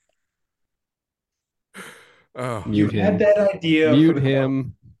 Oh, Mute You had him. that idea Mute for the coin,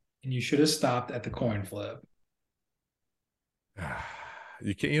 him. and you should have stopped at the coin flip.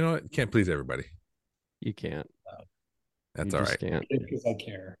 you can't. You know what? You can't please everybody. You can't. That's You all just right. can't. Because I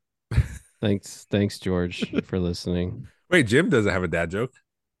care. Thanks, George, for listening. Wait, Jim doesn't have a dad joke.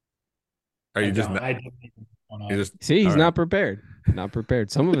 Are you I just don't. not? I didn't even want You to. just See, he's all right. not prepared. Not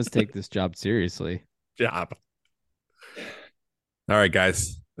prepared. Some of us take this job seriously. Job. All right,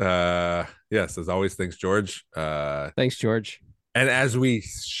 guys. Yes, as always, thanks, George. Thanks, George. And as we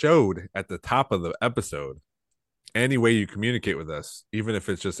showed at the top of the episode, any way you communicate with us, even if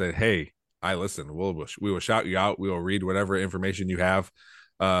it's just saying, "Hey, I listen," we will shout you out. We will read whatever information you have.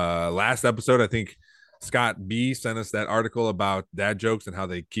 Last episode, I think Scott B sent us that article about dad jokes and how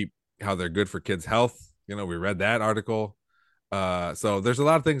they're good for kids' health. We read that article. So there's a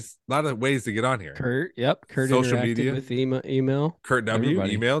lot of ways to get on here. Kurt Social interacted media. with email. Kurt W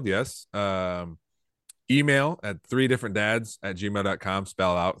Everybody. emailed, yes. Email at 3differentdads@gmail.com,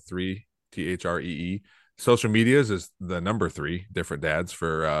 spell out 3 THREE. Social medias is the number 3 different dads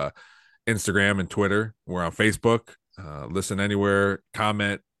for Instagram and Twitter. We're on Facebook. Listen anywhere,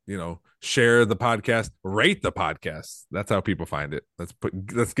 comment, share the podcast, rate the podcast. That's how people find it.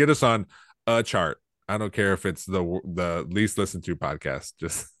 Let's get us on a chart. I don't care if it's the least listened to podcast.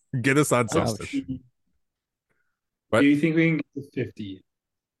 Just get us on something. What? Do you think we can get to 50?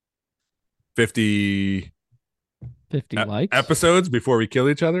 50 50 likes. episodes before we kill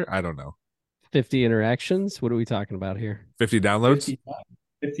each other? I don't know. 50 interactions. What are we talking about here? 50 downloads?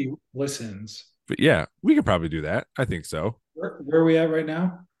 50 listens. But yeah, we could probably do that. I think so. Where are we at right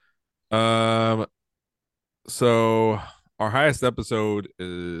now? So our highest episode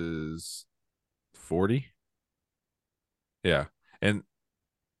is 40. Yeah. And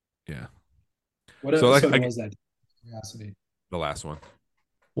yeah, What So, like, episode was that? Curiosity. the last one.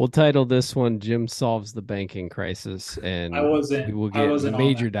 We'll title this one "Jim Solves the Banking Crisis," and I wasn't- we will I get wasn't on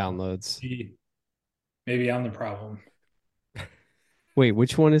major that. downloads. Maybe I'm the problem. Wait,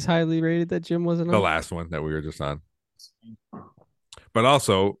 which one is highly rated that Jim wasn't on? The last one that we were just on. But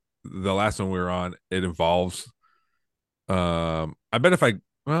also the last one we were on, it involves I bet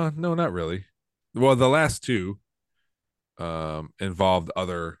well, no, not really. Well, the last two involved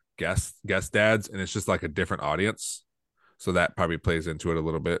other guest dads, and it's just like a different audience. So that probably plays into it a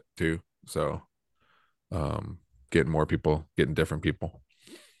little bit too. So getting more people, getting different people.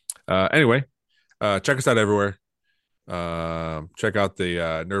 Anyway, check us out everywhere. Check out the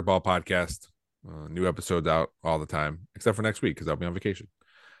Nerdball podcast. New episodes out all the time, except for next week because I'll be on vacation.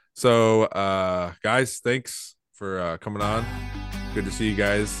 So, guys, thanks for coming on. Good to see you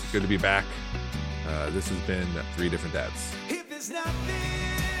guys. Good to be back. This has been 3 Different Dads. If there's nothing